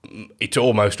 but it's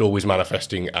almost always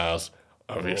manifesting as.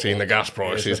 Have you seen the gas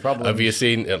prices? Have you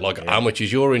seen how much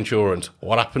is your insurance?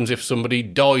 What happens if somebody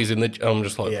dies in the? I'm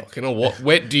just like, fucking hell, what?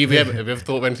 Where do you have you ever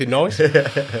thought of anything nice?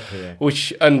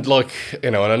 Which and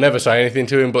and I never say anything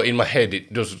to him, but in my head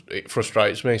it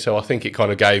frustrates me. So I think it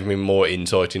kind of gave me more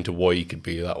insight into why he could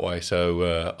be that way.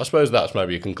 So I suppose that's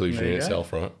maybe a conclusion in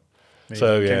itself, right?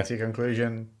 So came to your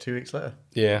conclusion 2 weeks later.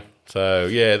 Yeah. So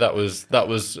that was. There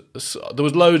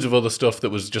was loads of other stuff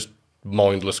that was just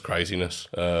mindless craziness.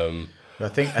 I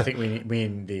think we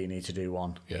indeed need to do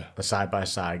one. Yeah. A side by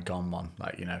side gone one.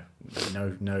 Like,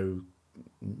 no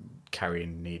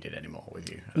carrying needed anymore with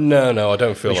you. No, I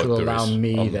don't feel Which like will there allow is.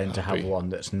 me I'm then to have happy. one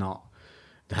that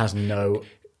has no.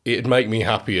 It'd make me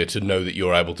happier to know that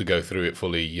you're able to go through it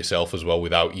fully yourself as well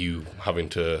without you having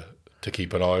to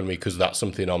keep an eye on me, because that's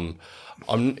something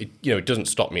it doesn't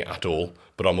stop me at all,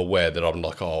 but I'm aware that I'm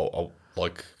like,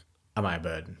 Am I a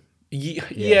burden?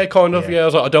 Yeah, kind of. Yeah, I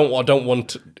was like, I don't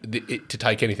want it to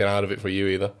take anything out of it for you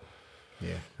either.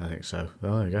 Yeah, I think so.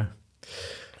 Well, there you go.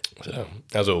 So,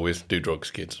 as always, do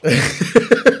drugs, kids.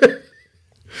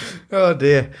 Oh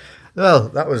dear. Well,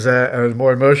 that was a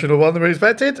more emotional one than we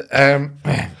expected. So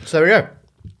there we go.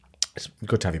 It's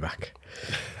good to have you back.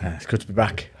 It's good to be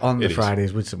back on the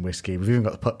Fridays with some whiskey. We've even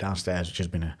got the pup downstairs, which has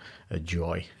been a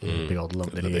joy. Big old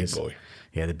lump that he is. Big boy.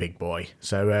 Yeah, the big boy.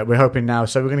 So we're hoping now.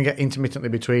 So we're going to get intermittently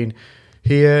between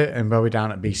here and where we're down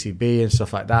at BCB and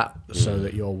stuff like that, so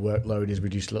that your workload is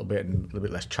reduced a little bit and a little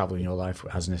bit less travel in your life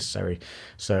as necessary.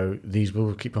 So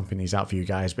we'll keep pumping these out for you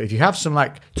guys. But if you have some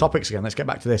topics again, let's get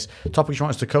back to this. Topics you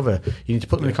want us to cover, you need to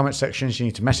put them in the comment sections. You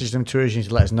need to message them to us. You need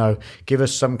to let us know. Give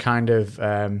us some kind of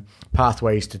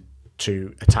pathways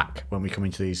to attack when we come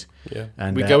into these. Yeah,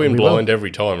 and we go in blind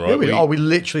every time, right? Yeah, we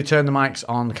literally turn the mics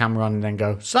on, the camera on, and then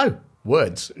go, so,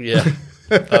 words. Yeah.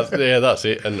 That's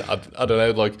it. And I don't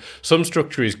know, like some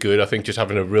structure is good. I think just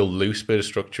having a real loose bit of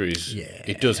structure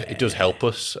it does help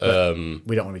us. We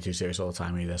don't want to be too serious all the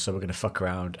time either, so we're going to fuck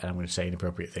around and I'm going to say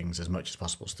inappropriate things as much as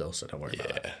possible still, so don't worry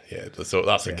about it. Yeah, so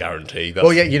that's a guarantee.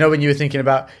 Well, yeah, when you were thinking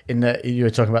about you were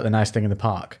talking about the nice thing in the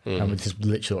park, and this is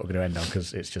literally what we're going to end on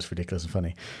because it's just ridiculous and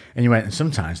funny. And you went, and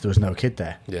sometimes there was no kid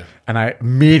there. Yeah. And I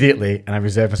immediately, and I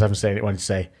reserved myself from saying it, wanted to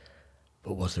say,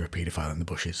 but was there a paedophile in the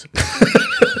bushes?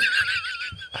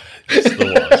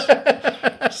 Still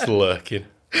was. Still lurking.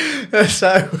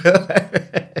 So,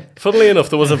 Funnily enough,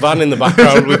 there was a van in the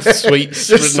background with sweets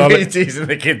just written on it. sweeties and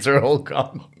the kids are all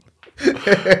gone. He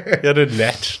had a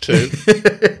net too.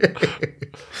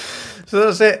 So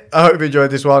that's it. I hope you enjoyed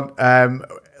this one.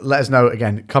 Let us know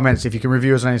again. Comments, if you can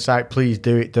review us on any site, please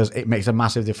do. It makes a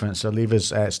massive difference. So leave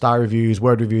us star reviews,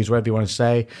 word reviews, whatever you want to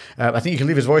say. I think you can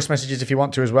leave us voice messages if you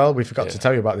want to as well. We forgot to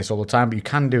tell you about this all the time, but you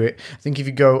can do it. I think if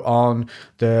you go on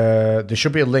there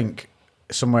should be a link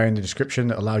somewhere in the description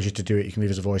that allows you to do it. You can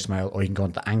leave us a voicemail, or you can go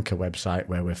on the Anchor website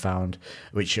where we're found,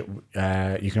 which you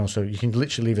can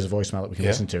literally leave us a voicemail that we can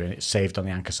listen to, and it's saved on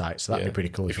the Anchor site. So that'd be pretty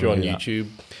cool. If you're on YouTube,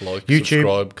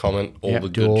 subscribe, comment, all the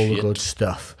good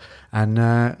stuff. And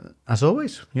as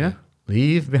always,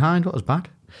 leave behind what was bad,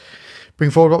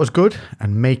 bring forward what was good,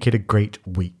 and make it a great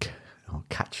week. I'll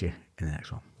catch you in the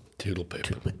next one. Toodle pip.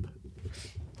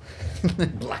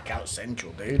 Blackout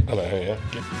Central, dude. I know, yeah.